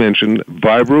 as we mentioned,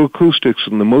 vibroacoustics,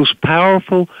 and the most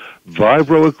powerful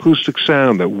vibroacoustic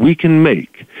sound that we can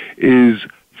make is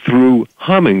through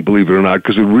humming, believe it or not,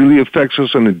 because it really affects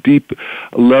us on a deep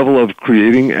level of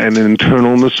creating an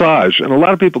internal massage. And a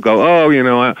lot of people go,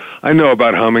 I know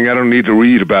about humming. I don't need to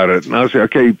read about it. And I'll say,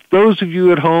 okay, those of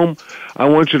you at home, I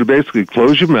want you to basically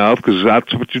close your mouth, because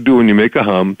that's what you do when you make a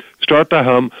hum. Start the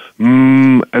hum,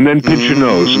 and then pinch your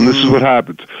nose. And this is what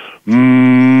happens.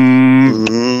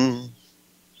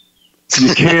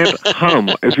 You can't hum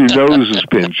if your nose is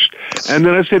pinched. And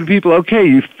then I said to people, okay,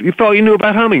 you thought you knew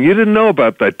about humming. You didn't know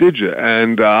about that, did you?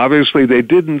 And obviously they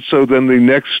didn't. So then the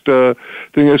next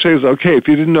thing I say is, okay, if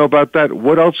you didn't know about that,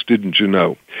 what else didn't you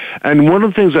know? And one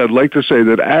of the things I'd like to say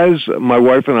that as my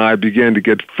wife and I began to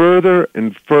get further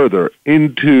and further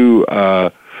into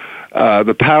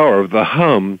the power of the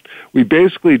hum, we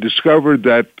basically discovered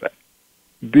that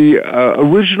the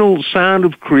original sound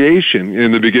of creation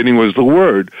in the beginning was the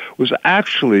word, was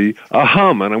actually a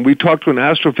hum. And we talked to an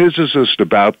astrophysicist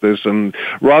about this, and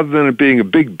rather than it being a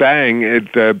big bang,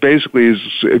 it basically is,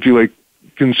 if you like,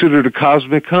 considered a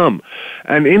cosmic hum.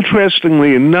 And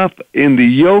interestingly enough, in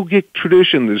the yogic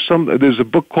tradition, there's a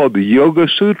book called the Yoga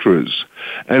Sutras,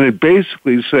 and it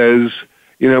basically says,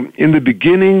 in the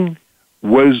beginning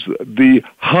was the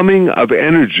humming of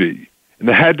energy, and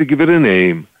they had to give it a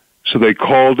name. So they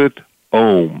called it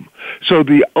Om. So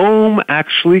the Om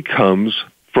actually comes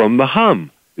from the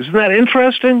hum. Isn't that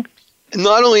interesting?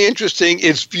 Not only interesting,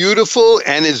 it's beautiful,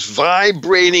 and it's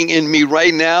vibrating in me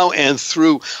right now and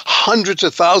through hundreds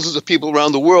of thousands of people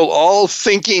around the world, all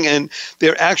thinking, and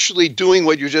they're actually doing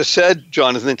what you just said,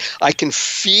 Jonathan. I can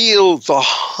feel the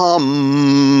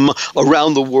hum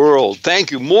around the world.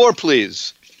 Thank you. More,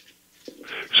 please.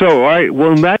 So, all right,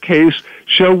 well, in that case,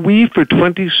 shall we, for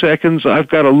 20 seconds, I've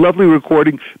got a lovely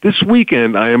recording. This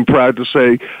weekend, I am proud to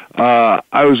say,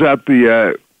 I was at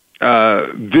the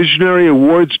Visionary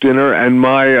Awards dinner, and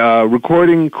my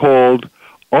recording called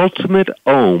Ultimate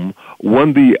Om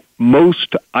won the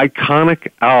most iconic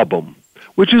album,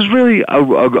 which is really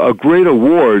a great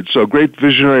award, so a great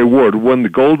Visionary Award, won the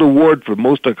Gold Award for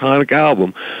most iconic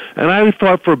album. And I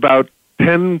thought for about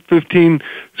 10, 15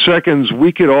 seconds,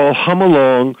 we could all hum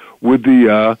along with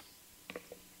the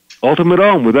Ultimate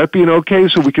Om. Would that be okay?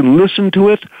 So we can listen to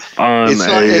it on it's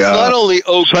not only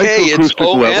okay, it's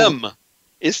OM. Level.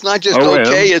 It's not just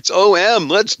okay, it's OM.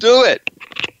 Let's do it.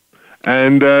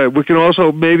 And we can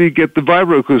also maybe get the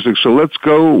vibroacoustics. So let's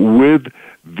go with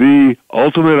the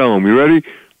Ultimate Om. You ready?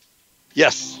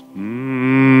 Yes.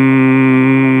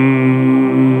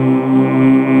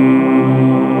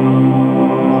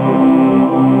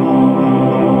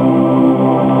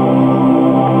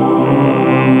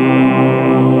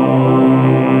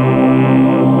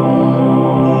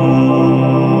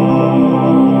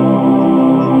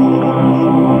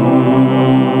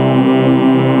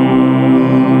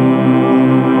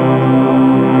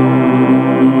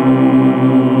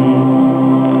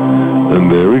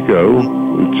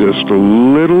 Just a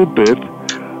little bit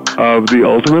of the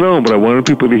Ultimate Om, but I wanted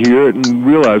people to hear it and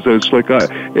realize that it's like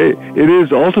it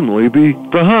is ultimately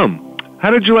the hum.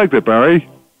 How did you like that, Barry?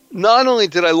 Not only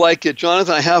did I like it,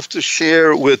 Jonathan, I have to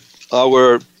share with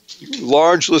our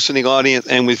large listening audience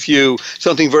and with you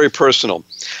something very personal.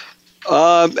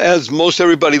 As most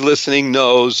everybody listening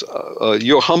knows,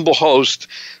 your humble host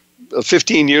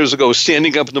 15 years ago,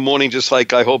 standing up in the morning, just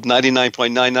like I hope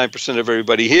 99.99% of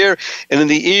everybody here. And in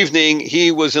the evening,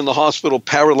 he was in the hospital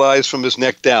paralyzed from his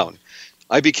neck down.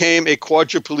 I became a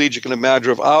quadriplegic in a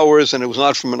matter of hours, and it was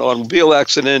not from an automobile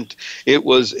accident. It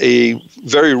was a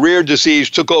very rare disease,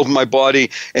 took over my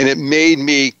body, and it made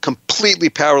me completely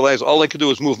paralyzed. All I could do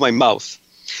was move my mouth.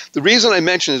 The reason I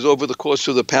mention is over the course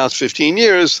of the past 15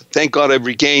 years, thank God I've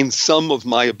regained some of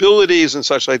my abilities and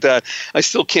such like that. I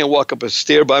still can't walk up a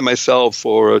stair by myself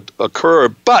or a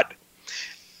curb, but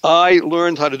I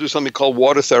learned how to do something called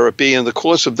water therapy. In the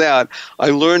course of that, I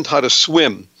learned how to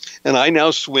swim. And I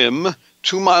now swim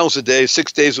 2 miles a day,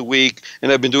 6 days a week,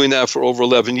 and I've been doing that for over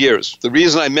 11 years. The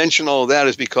reason I mention all of that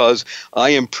is because I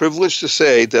am privileged to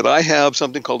say that I have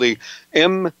something called a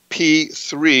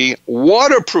MP3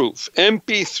 waterproof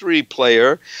MP3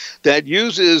 player that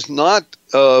uses not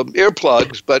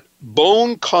earplugs, but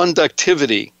bone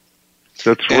conductivity.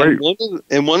 That's right.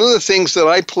 And one of the things that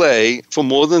I play for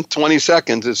more than 20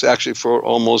 seconds, it's actually for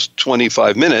almost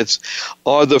 25 minutes,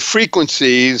 are the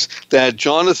frequencies that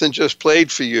Jonathan just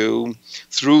played for you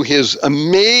through his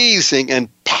amazing and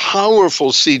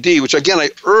powerful CD, which again,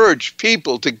 I urge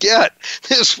people to get.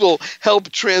 This will help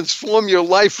transform your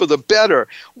life for the better.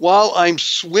 While I'm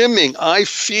swimming, I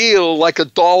feel like a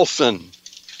dolphin,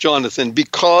 Jonathan,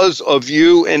 because of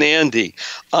you and Andy.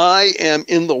 I am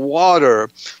in the water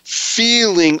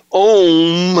feeling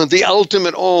Om, the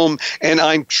ultimate Om, and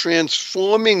I'm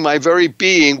transforming my very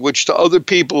being, which to other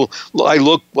people I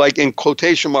look like, in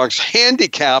quotation marks,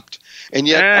 handicapped, and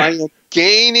yet I am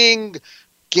gaining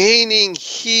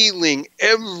healing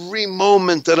every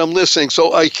moment that I'm listening.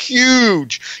 So a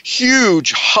huge,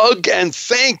 huge hug and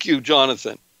thank you,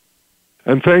 Jonathan.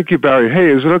 And thank you, Barry.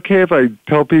 Hey, is it okay if I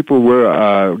tell people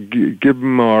where, give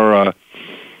them our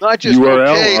Not just URL,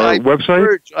 okay, our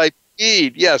website? I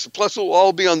need, yes. Plus, it will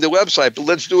all be on the website, but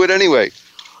let's do it anyway.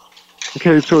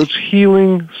 Okay, so it's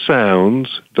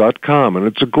healingsounds.com, and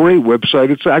it's a great website.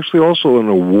 It's actually also an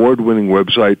award-winning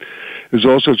website. There's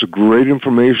all sorts of great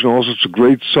information, all sorts of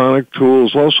great sonic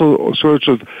tools, also all sorts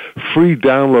of free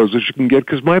downloads that you can get,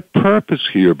 because my purpose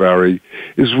here, Barry,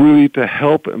 is really to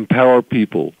help empower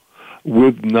people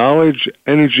with knowledge,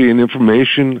 energy, and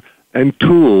information and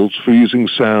tools for using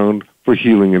sound for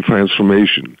healing and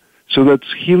transformation. So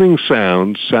that's healing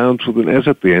sounds with an S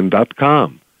at the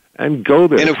end.com. And go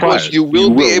there. And of course, you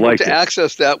will be able to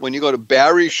access that when you go to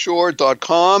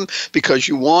barryshore.com, because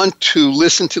you want to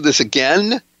listen to this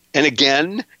again and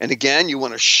again and again. You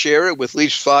want to share it with at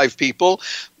least 5 people.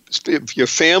 Your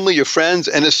family, your friends,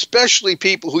 and especially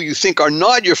people who you think are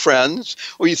not your friends,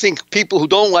 or you think people who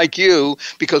don't like you,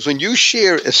 because when you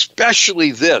share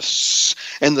especially this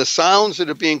and the sounds that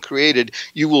are being created,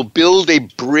 you will build a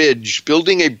bridge,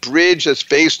 that's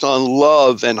based on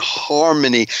love and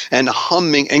harmony and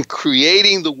humming and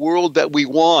creating the world that we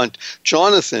want.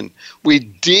 Jonathan, we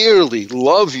dearly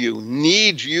love you,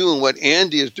 need you, and what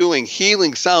Andy is doing,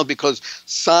 healing sound, because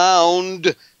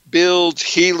sound builds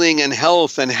healing and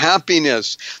health and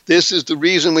happiness. This is the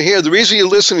reason we're here. The reason you're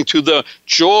listening to the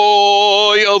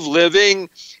Joy of Living,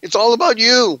 it's all about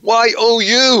you.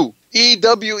 YOU,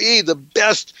 the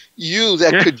best you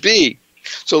that could be.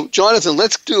 So, Jonathan,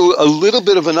 let's do a little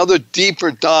bit of another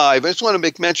deeper dive. I just want to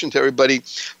make mention to everybody.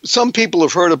 Some people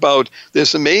have heard about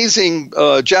this amazing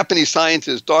Japanese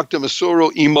scientist, Dr.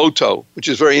 Masaru Emoto, which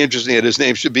is very interesting that his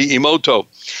name should be Emoto.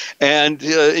 And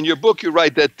in your book, you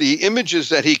write that the images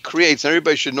that he creates, and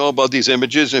everybody should know about these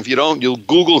images, and if you don't, you'll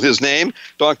Google his name,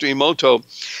 Dr. Emoto.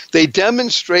 They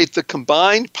demonstrate the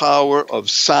combined power of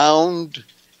sound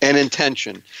and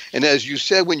intention. And as you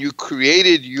said, when you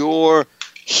created your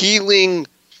healing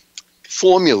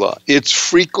formula, it's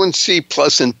frequency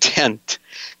plus intent.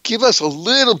 Give us a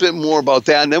little bit more about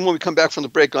that, and then when we come back from the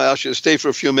break, I'll ask you to stay for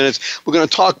a few minutes. We're going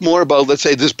to talk more about, let's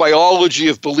say, this biology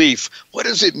of belief. What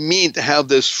does it mean to have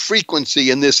this frequency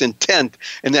and this intent,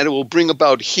 and that it will bring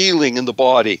about healing in the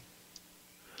body?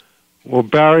 Well,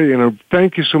 Barry,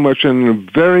 thank you so much. In a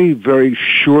very, very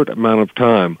short amount of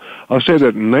time, I'll say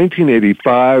that in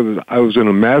 1985, I was in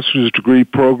a master's degree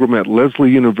program at Lesley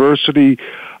University,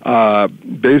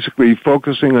 basically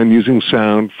focusing on using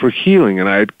sound for healing. And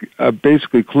I had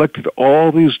basically collected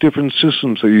all these different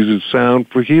systems that used sound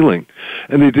for healing.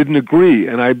 And they didn't agree.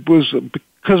 And I was,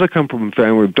 because I come from a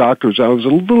family of doctors, I was a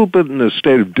little bit in a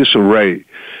state of disarray.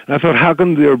 And I thought, how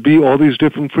can there be all these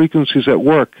different frequencies at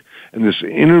work? And this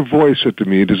inner voice said to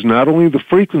me, it is not only the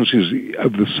frequencies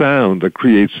of the sound that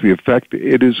creates the effect,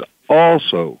 it is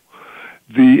also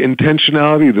the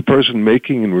intentionality of the person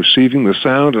making and receiving the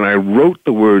sound. And I wrote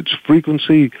the words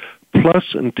frequency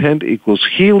plus intent equals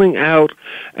healing out.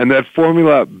 And that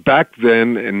formula back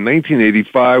then in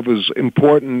 1985 was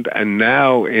important. And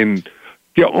now in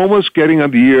almost getting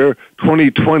on the year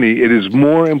 2020, it is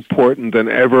more important than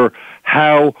ever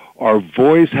how our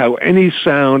voice, how any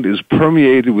sound is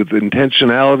permeated with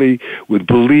intentionality, with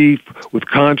belief, with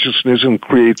consciousness, and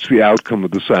creates the outcome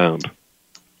of the sound.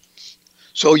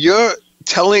 So you're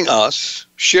telling us,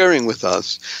 sharing with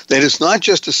us, that it's not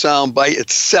just a sound by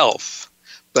itself,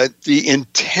 but the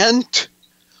intent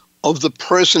of the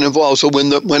person involved. So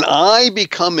when I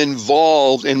become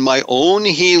involved in my own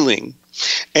healing,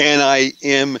 and I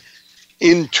am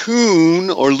in tune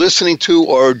or listening to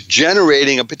or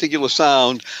generating a particular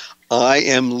sound, I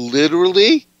am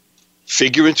literally,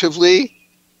 figuratively,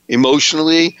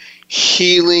 emotionally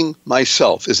healing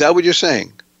myself. Is that what you're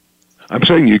saying? I'm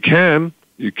saying you can.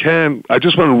 You can. I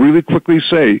just want to really quickly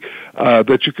say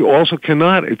that you also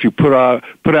cannot, if you put out,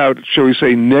 shall we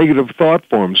say, negative thought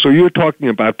forms. So you're talking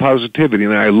about positivity,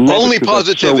 and I love only it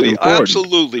positivity. So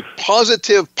absolutely,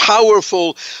 positive,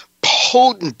 powerful,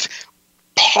 potent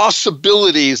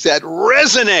possibilities that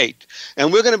resonate.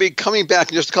 And we're going to be coming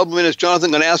back in just a couple of minutes. Jonathan,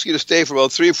 I'm going to ask you to stay for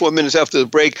about 3 or 4 minutes after the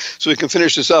break so we can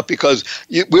finish this up, because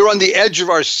we're on the edge of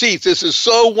our seats. This is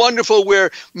so wonderful.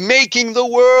 We're making the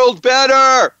world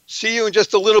better. See you in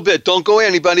just a little bit. Don't go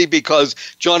anybody, because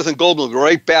Jonathan Goldman will be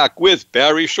right back with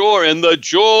Barry Shore and the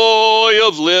joy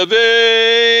of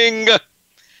living,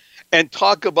 and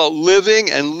talk about living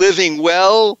and living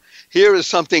well. Here is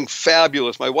something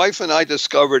fabulous. My wife and I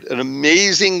discovered an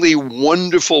amazingly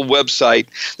wonderful website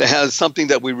that has something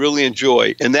that we really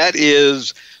enjoy, and that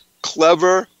is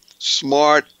clever,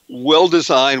 smart,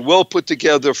 well-designed,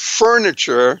 well-put-together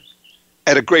furniture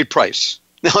at a great price.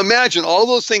 Now imagine all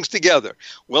those things together.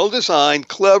 Well-designed,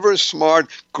 clever, smart,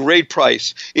 great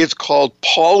price. It's called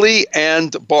Polly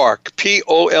and Bark,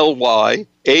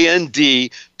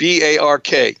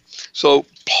 POLYANDBARK. So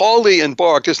Polly and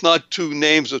Bark is not two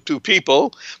names of two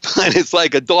people, and it's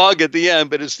like a dog at the end,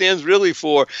 but it stands really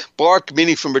for bark,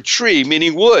 meaning from a tree,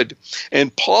 meaning wood.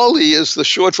 And poly is the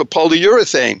short for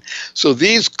polyurethane. So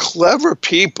these clever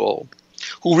people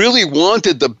who really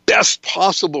wanted the best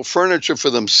possible furniture for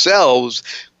themselves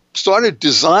started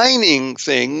designing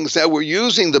things that were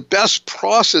using the best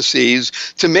processes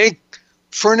to make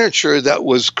furniture that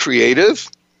was creative,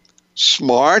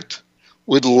 smart,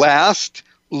 would last,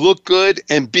 look good,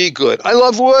 and be good. I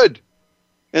love wood.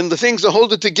 And the things that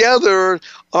hold it together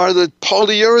are the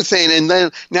polyurethane. And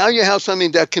then now you have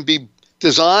something that can be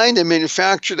designed and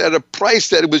manufactured at a price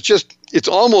that it's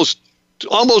almost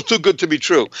too good to be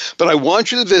true. But I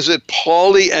want you to visit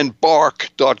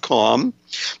pollyandbark.com.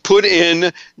 Put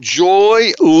in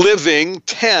Joy Living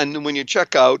 10 when you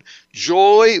check out,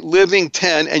 Joy Living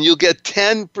 10, and you'll get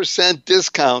 10%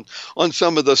 discount on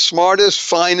some of the smartest,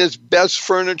 finest, best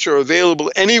furniture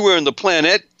available anywhere on the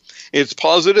planet. It's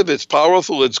positive, it's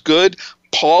powerful, it's good.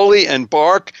 Polly and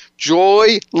Bark,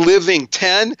 Joy Living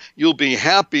 10. You'll be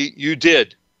happy you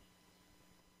did.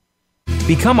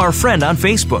 Become our friend on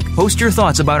Facebook. Post your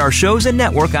thoughts about our shows and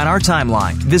network on our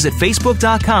timeline. Visit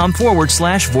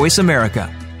Facebook.com/Voice America.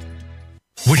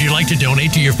 Would you like to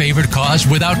donate to your favorite cause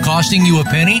without costing you a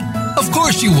penny? Of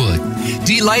course you would.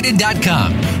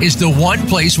 Delighted.com is the one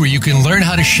place where you can learn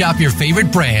how to shop your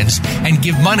favorite brands and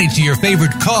give money to your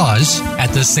favorite cause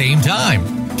at the same time.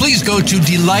 Please go to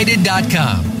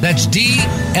Delighted.com. That's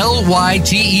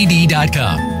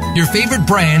DLYTED.com. Your favorite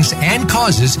brands and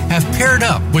causes have paired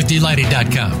up with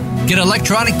Delighted.com. Get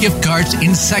electronic gift cards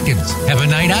in seconds, have a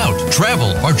night out,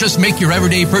 travel, or just make your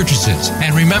everyday purchases.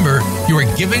 And remember, you are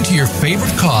giving to your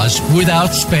favorite cause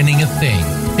without spending a thing.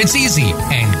 It's easy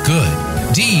and good.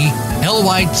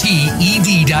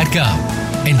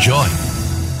 DLYTED.com. Enjoy.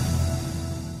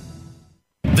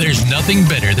 There's nothing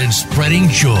better than spreading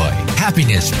joy,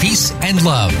 happiness, peace, and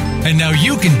love. And now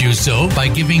you can do so by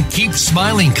giving Keep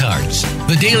Smiling cards.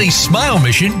 The Daily Smile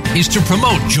mission is to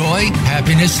promote joy,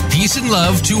 happiness, peace, and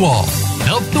love to all.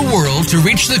 Help the world to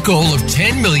reach the goal of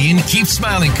 10 million Keep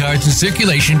Smiling cards in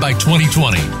circulation by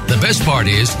 2020. The best part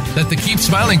is that the Keep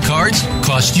Smiling cards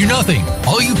cost you nothing.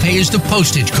 All you pay is the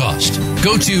postage cost.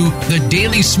 Go to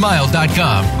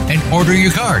thedailysmile.com and order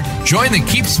your card. Join the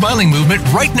Keep Smiling movement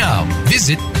right now.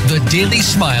 Visit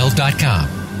thedailysmile.com.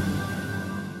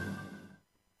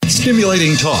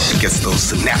 Stimulating talk. It gets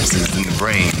those synapses in the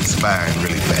brain firing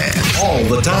really fast. All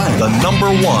the time. The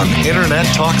 #1 internet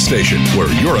talk station where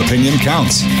your opinion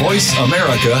counts.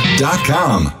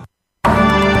 VoiceAmerica.com.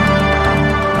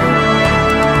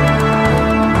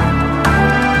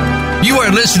 You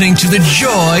are listening to The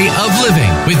Joy of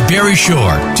Living with Barry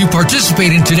Shore. To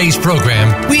participate in today's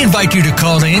program, we invite you to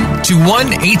call in to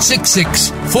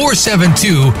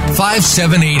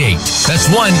 1-866-472-5788. That's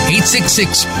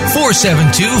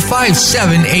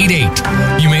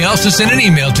 1-866-472-5788. You may also send an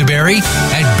email to Barry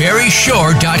at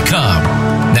barryshore.com.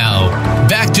 Now,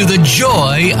 back to The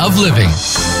Joy of Living.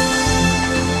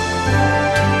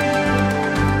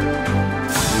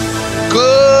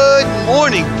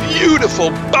 morning, beautiful,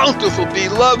 bountiful,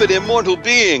 beloved, immortal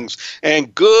beings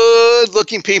and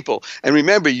good-looking people. And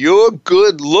remember, you're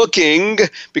good-looking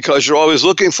because you're always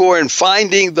looking for and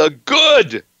finding the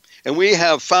good. And we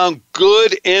have found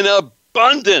good in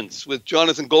abundance with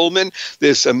Jonathan Goldman,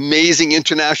 this amazing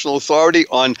international authority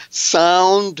on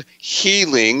sound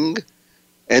healing.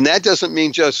 And that doesn't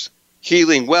mean just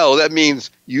healing well. That means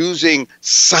using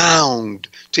sound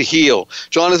to heal.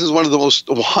 Jonathan is one of the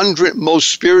 100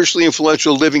 most spiritually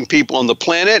influential living people on the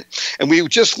planet. And we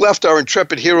just left our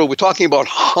intrepid hero. We're talking about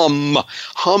hum.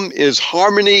 Hum is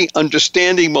harmony,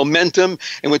 understanding, momentum.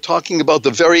 And we're talking about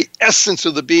the very essence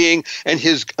of the being and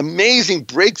his amazing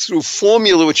breakthrough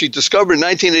formula, which he discovered in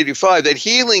 1985, that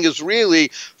healing is really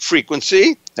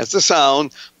frequency, that's the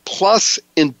sound, plus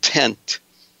intent.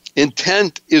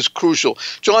 Intent is crucial.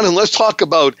 Jonathan, let's talk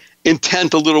about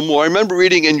intent a little more. I remember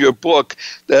reading in your book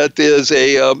that there's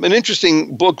an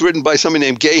interesting book written by somebody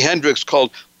named Gay Hendricks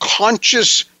called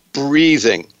Conscious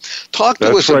Breathing. Talk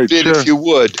to us a bit, if you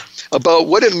would, about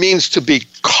what it means to be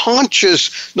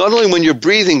conscious, not only when you're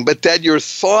breathing, but that your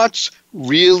thoughts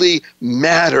really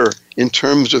matter in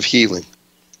terms of healing.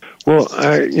 Well,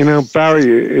 Barry,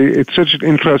 it's such an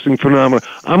interesting phenomenon.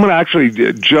 I'm going to actually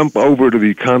jump over to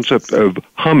the concept of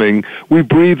humming. We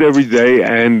breathe every day,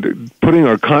 and putting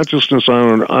our consciousness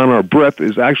on our breath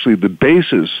is actually the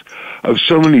basis of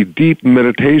so many deep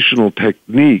meditational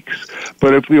techniques.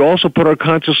 But if we also put our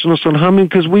consciousness on humming,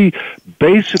 because we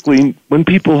basically, when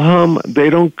people hum,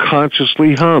 they don't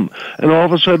consciously hum. And all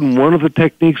of a sudden, one of the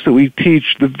techniques that we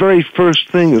teach, the very first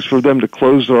thing is for them to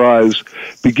close their eyes,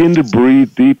 begin to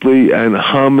breathe deeply, and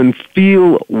hum and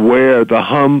feel where the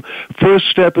hum, first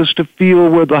step is to feel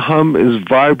where the hum is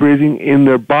vibrating in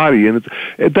their body. And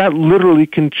that literally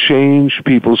can change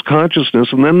people's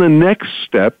consciousness. And then the next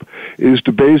step is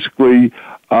to basically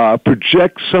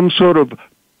project some sort of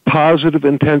positive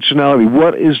intentionality.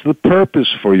 What is the purpose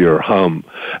for your hum?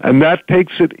 And that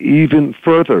takes it even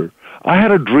further. I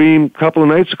had a dream a couple of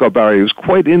nights ago, Barry. It was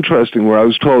quite interesting, where I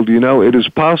was told, it is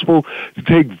possible to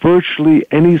take virtually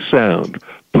any sound,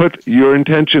 put your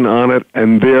intention on it,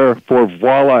 and therefore,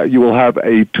 voila, you will have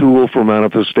a tool for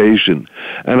manifestation.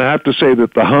 And I have to say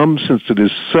that the hum, since it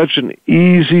is such an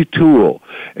easy tool,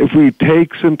 if we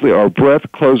take simply our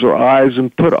breath, close our eyes,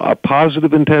 and put a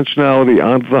positive intentionality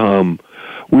onto the hum,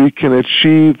 we can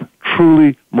achieve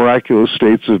truly miraculous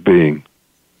states of being.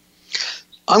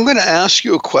 I'm going to ask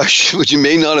you a question which you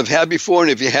may not have had before,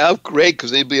 and if you have, great,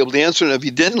 because they'll be able to answer it. And if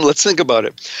you didn't, let's think about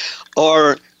it.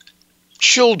 Are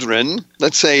children,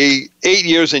 let's say 8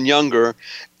 years and younger,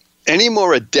 any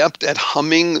more adept at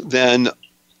humming than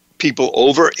people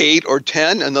over 8 or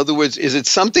 10? In other words, is it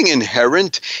something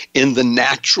inherent in the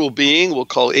natural being? We'll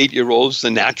call 8-year-olds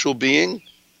the natural being.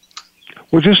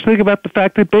 Well, just think about the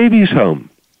fact that babies hum.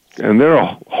 And they're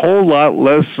a whole lot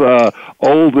less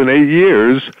old than 8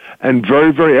 years, and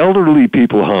very, very elderly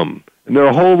people hum. And they're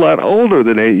a whole lot older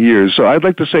than 8 years. So I'd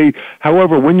like to say,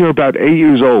 however, when you're about 8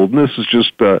 years old, and this is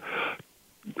just a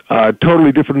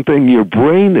totally different thing, your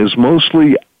brain is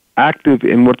mostly active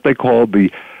in what they call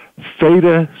the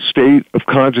theta state of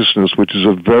consciousness, which is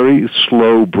a very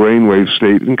slow brainwave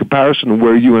state in comparison to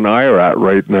where you and I are at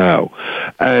right now.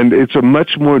 And it's a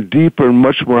much more deeper,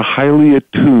 much more highly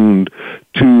attuned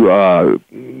to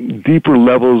deeper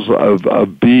levels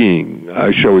of being,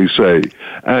 shall we say.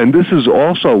 And this is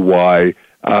also why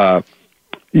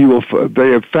they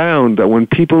have found that when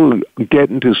people get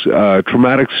into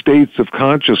traumatic states of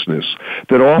consciousness,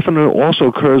 that often it also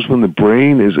occurs when the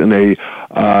brain is in a,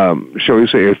 shall we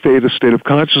say, a theta state of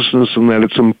consciousness, and that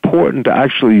it's important to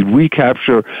actually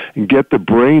recapture and get the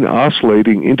brain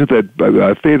oscillating into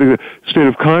that theta state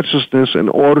of consciousness in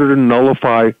order to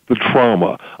nullify the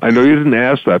trauma. I know you didn't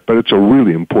ask that, but it's a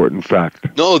really important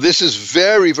fact. No, this is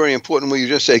very, very important what you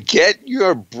just said. Get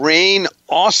your brain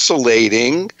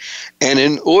oscillating, and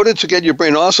in order to get your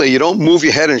brain oscillating, you don't move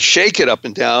your head and shake it up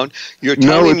and down. You're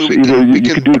telling me you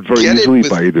can do it very easily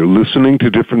by either listening to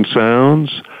different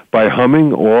sounds, by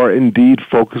humming, or indeed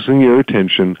focusing your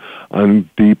attention on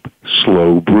deep,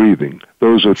 slow breathing.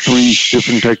 Those are 3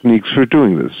 different techniques for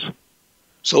doing this.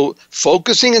 So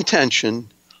focusing attention,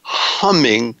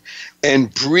 humming,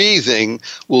 and breathing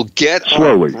will get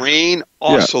slowly our brain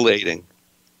oscillating.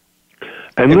 Yeah.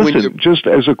 And listen, just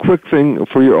as a quick thing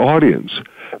for your audience,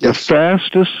 the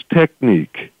fastest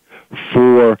technique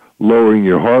for lowering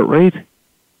your heart rate,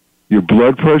 your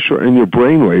blood pressure, and your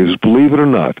brain waves, believe it or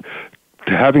not,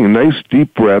 having a nice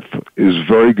deep breath is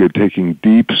very good. Taking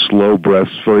deep, slow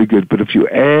breaths, very good. But if you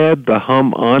add the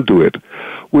hum onto it,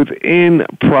 within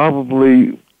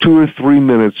probably 2 or 3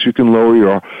 minutes, you can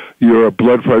lower your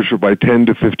blood pressure by 10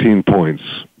 to 15 points.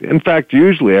 In fact,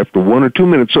 usually after 1 or 2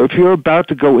 minutes. So if you're about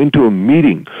to go into a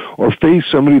meeting or face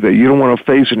somebody that you don't want to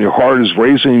face and your heart is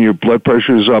racing and your blood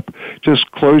pressure is up,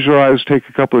 just close your eyes, take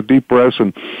a couple of deep breaths,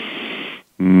 and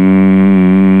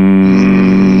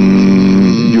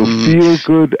you'll feel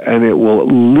good, and it will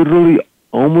literally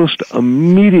almost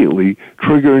immediately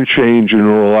trigger and change your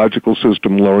neurological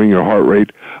system, lowering your heart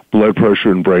rate, blood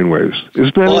pressure, and brain waves.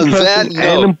 Isn't that interesting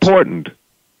and important?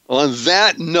 On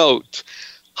that note,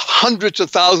 hundreds of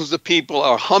thousands of people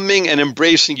are humming and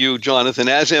embracing you, Jonathan,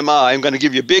 as am I. I'm going to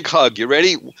give you a big hug. You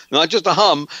ready? Not just a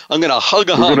hum. I'm going to hug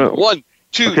a hum. 1,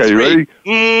 2, 3. You ready?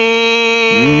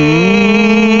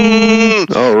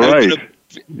 All right.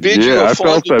 I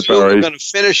felt that, Barry. I'm going to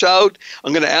finish out.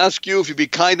 I'm going to ask you if you'd be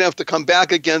kind enough to come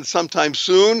back again sometime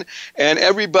soon. And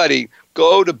everybody,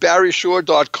 go to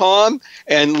barryshore.com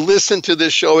and listen to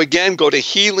this show again. Go to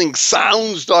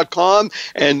healingsounds.com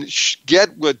and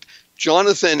get what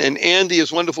Jonathan and Andi,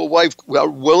 his wonderful wife, are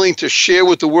willing to share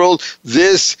with the world.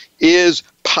 This is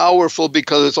powerful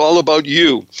because it's all about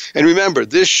you. And remember,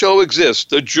 this show exists,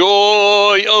 the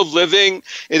joy of living.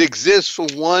 It exists for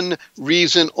one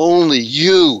reason only,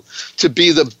 you, to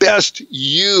be the best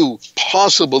you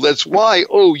possible. That's why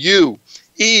OU,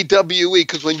 EWE,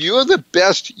 because when you're the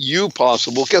best you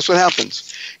possible, guess what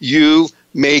happens? You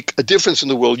make a difference in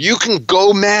the world. You can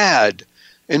go mad.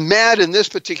 And mad in this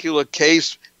particular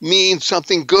case means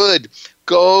something good.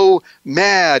 Go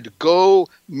mad. Go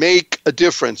make a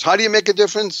difference. How do you make a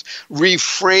difference?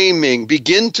 Reframing.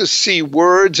 Begin to see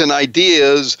words and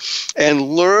ideas and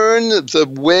learn the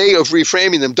way of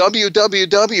reframing them.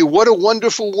 WWW, what a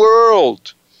wonderful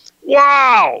world.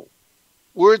 Wow.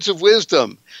 Words of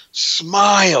wisdom.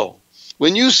 Smile.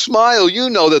 When you smile, you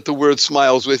know that the word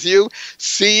smiles with you.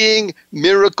 Seeing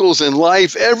miracles in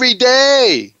life every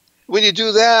day. When you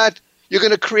do that, you're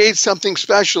going to create something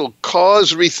special,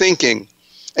 cause rethinking,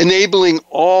 enabling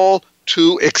all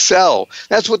to excel.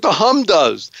 That's what the hum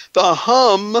does. The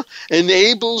hum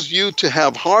enables you to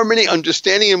have harmony,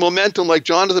 understanding, and momentum, like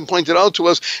Jonathan pointed out to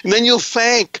us, and then you'll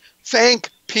thank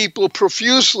people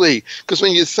profusely. Because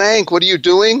when you thank, what are you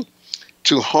doing?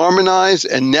 To harmonize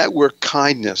and network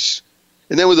kindness.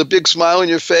 And then with a big smile on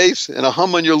your face and a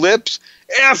hum on your lips,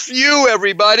 F you,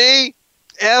 everybody!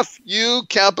 F-U,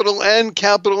 capital N,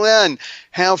 capital N.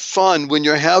 Have fun. When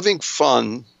you're having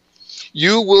fun,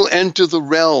 you will enter the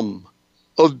realm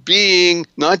of being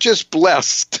not just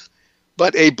blessed,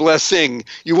 but a blessing.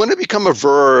 You want to become a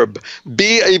verb.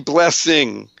 Be a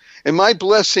blessing. And my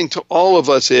blessing to all of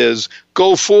us is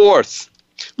go forth.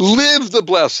 Live the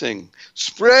blessing.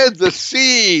 Spread the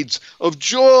seeds of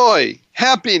joy,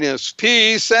 happiness,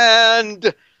 peace,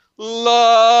 and love.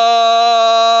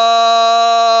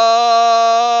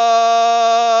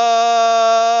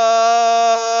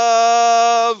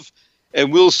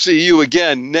 And we'll see you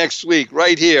again next week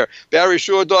right here.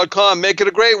 barryshore.com. Make it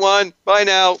a great one. Bye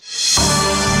now.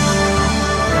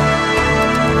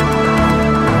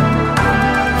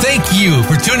 Thank you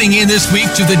for tuning in this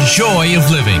week to The Joy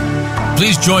of Living.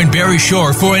 Please join Barry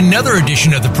Shore for another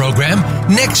edition of the program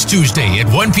next Tuesday at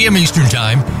 1 p.m. Eastern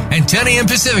Time and 10 a.m.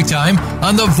 Pacific Time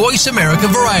on the Voice America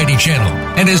Variety Channel.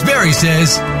 And as Barry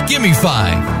says, give me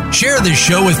 5. Share this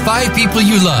show with 5 people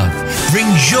you love. Bring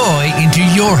joy into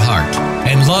your heart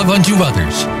and love unto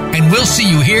others. And we'll see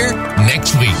you here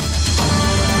next week.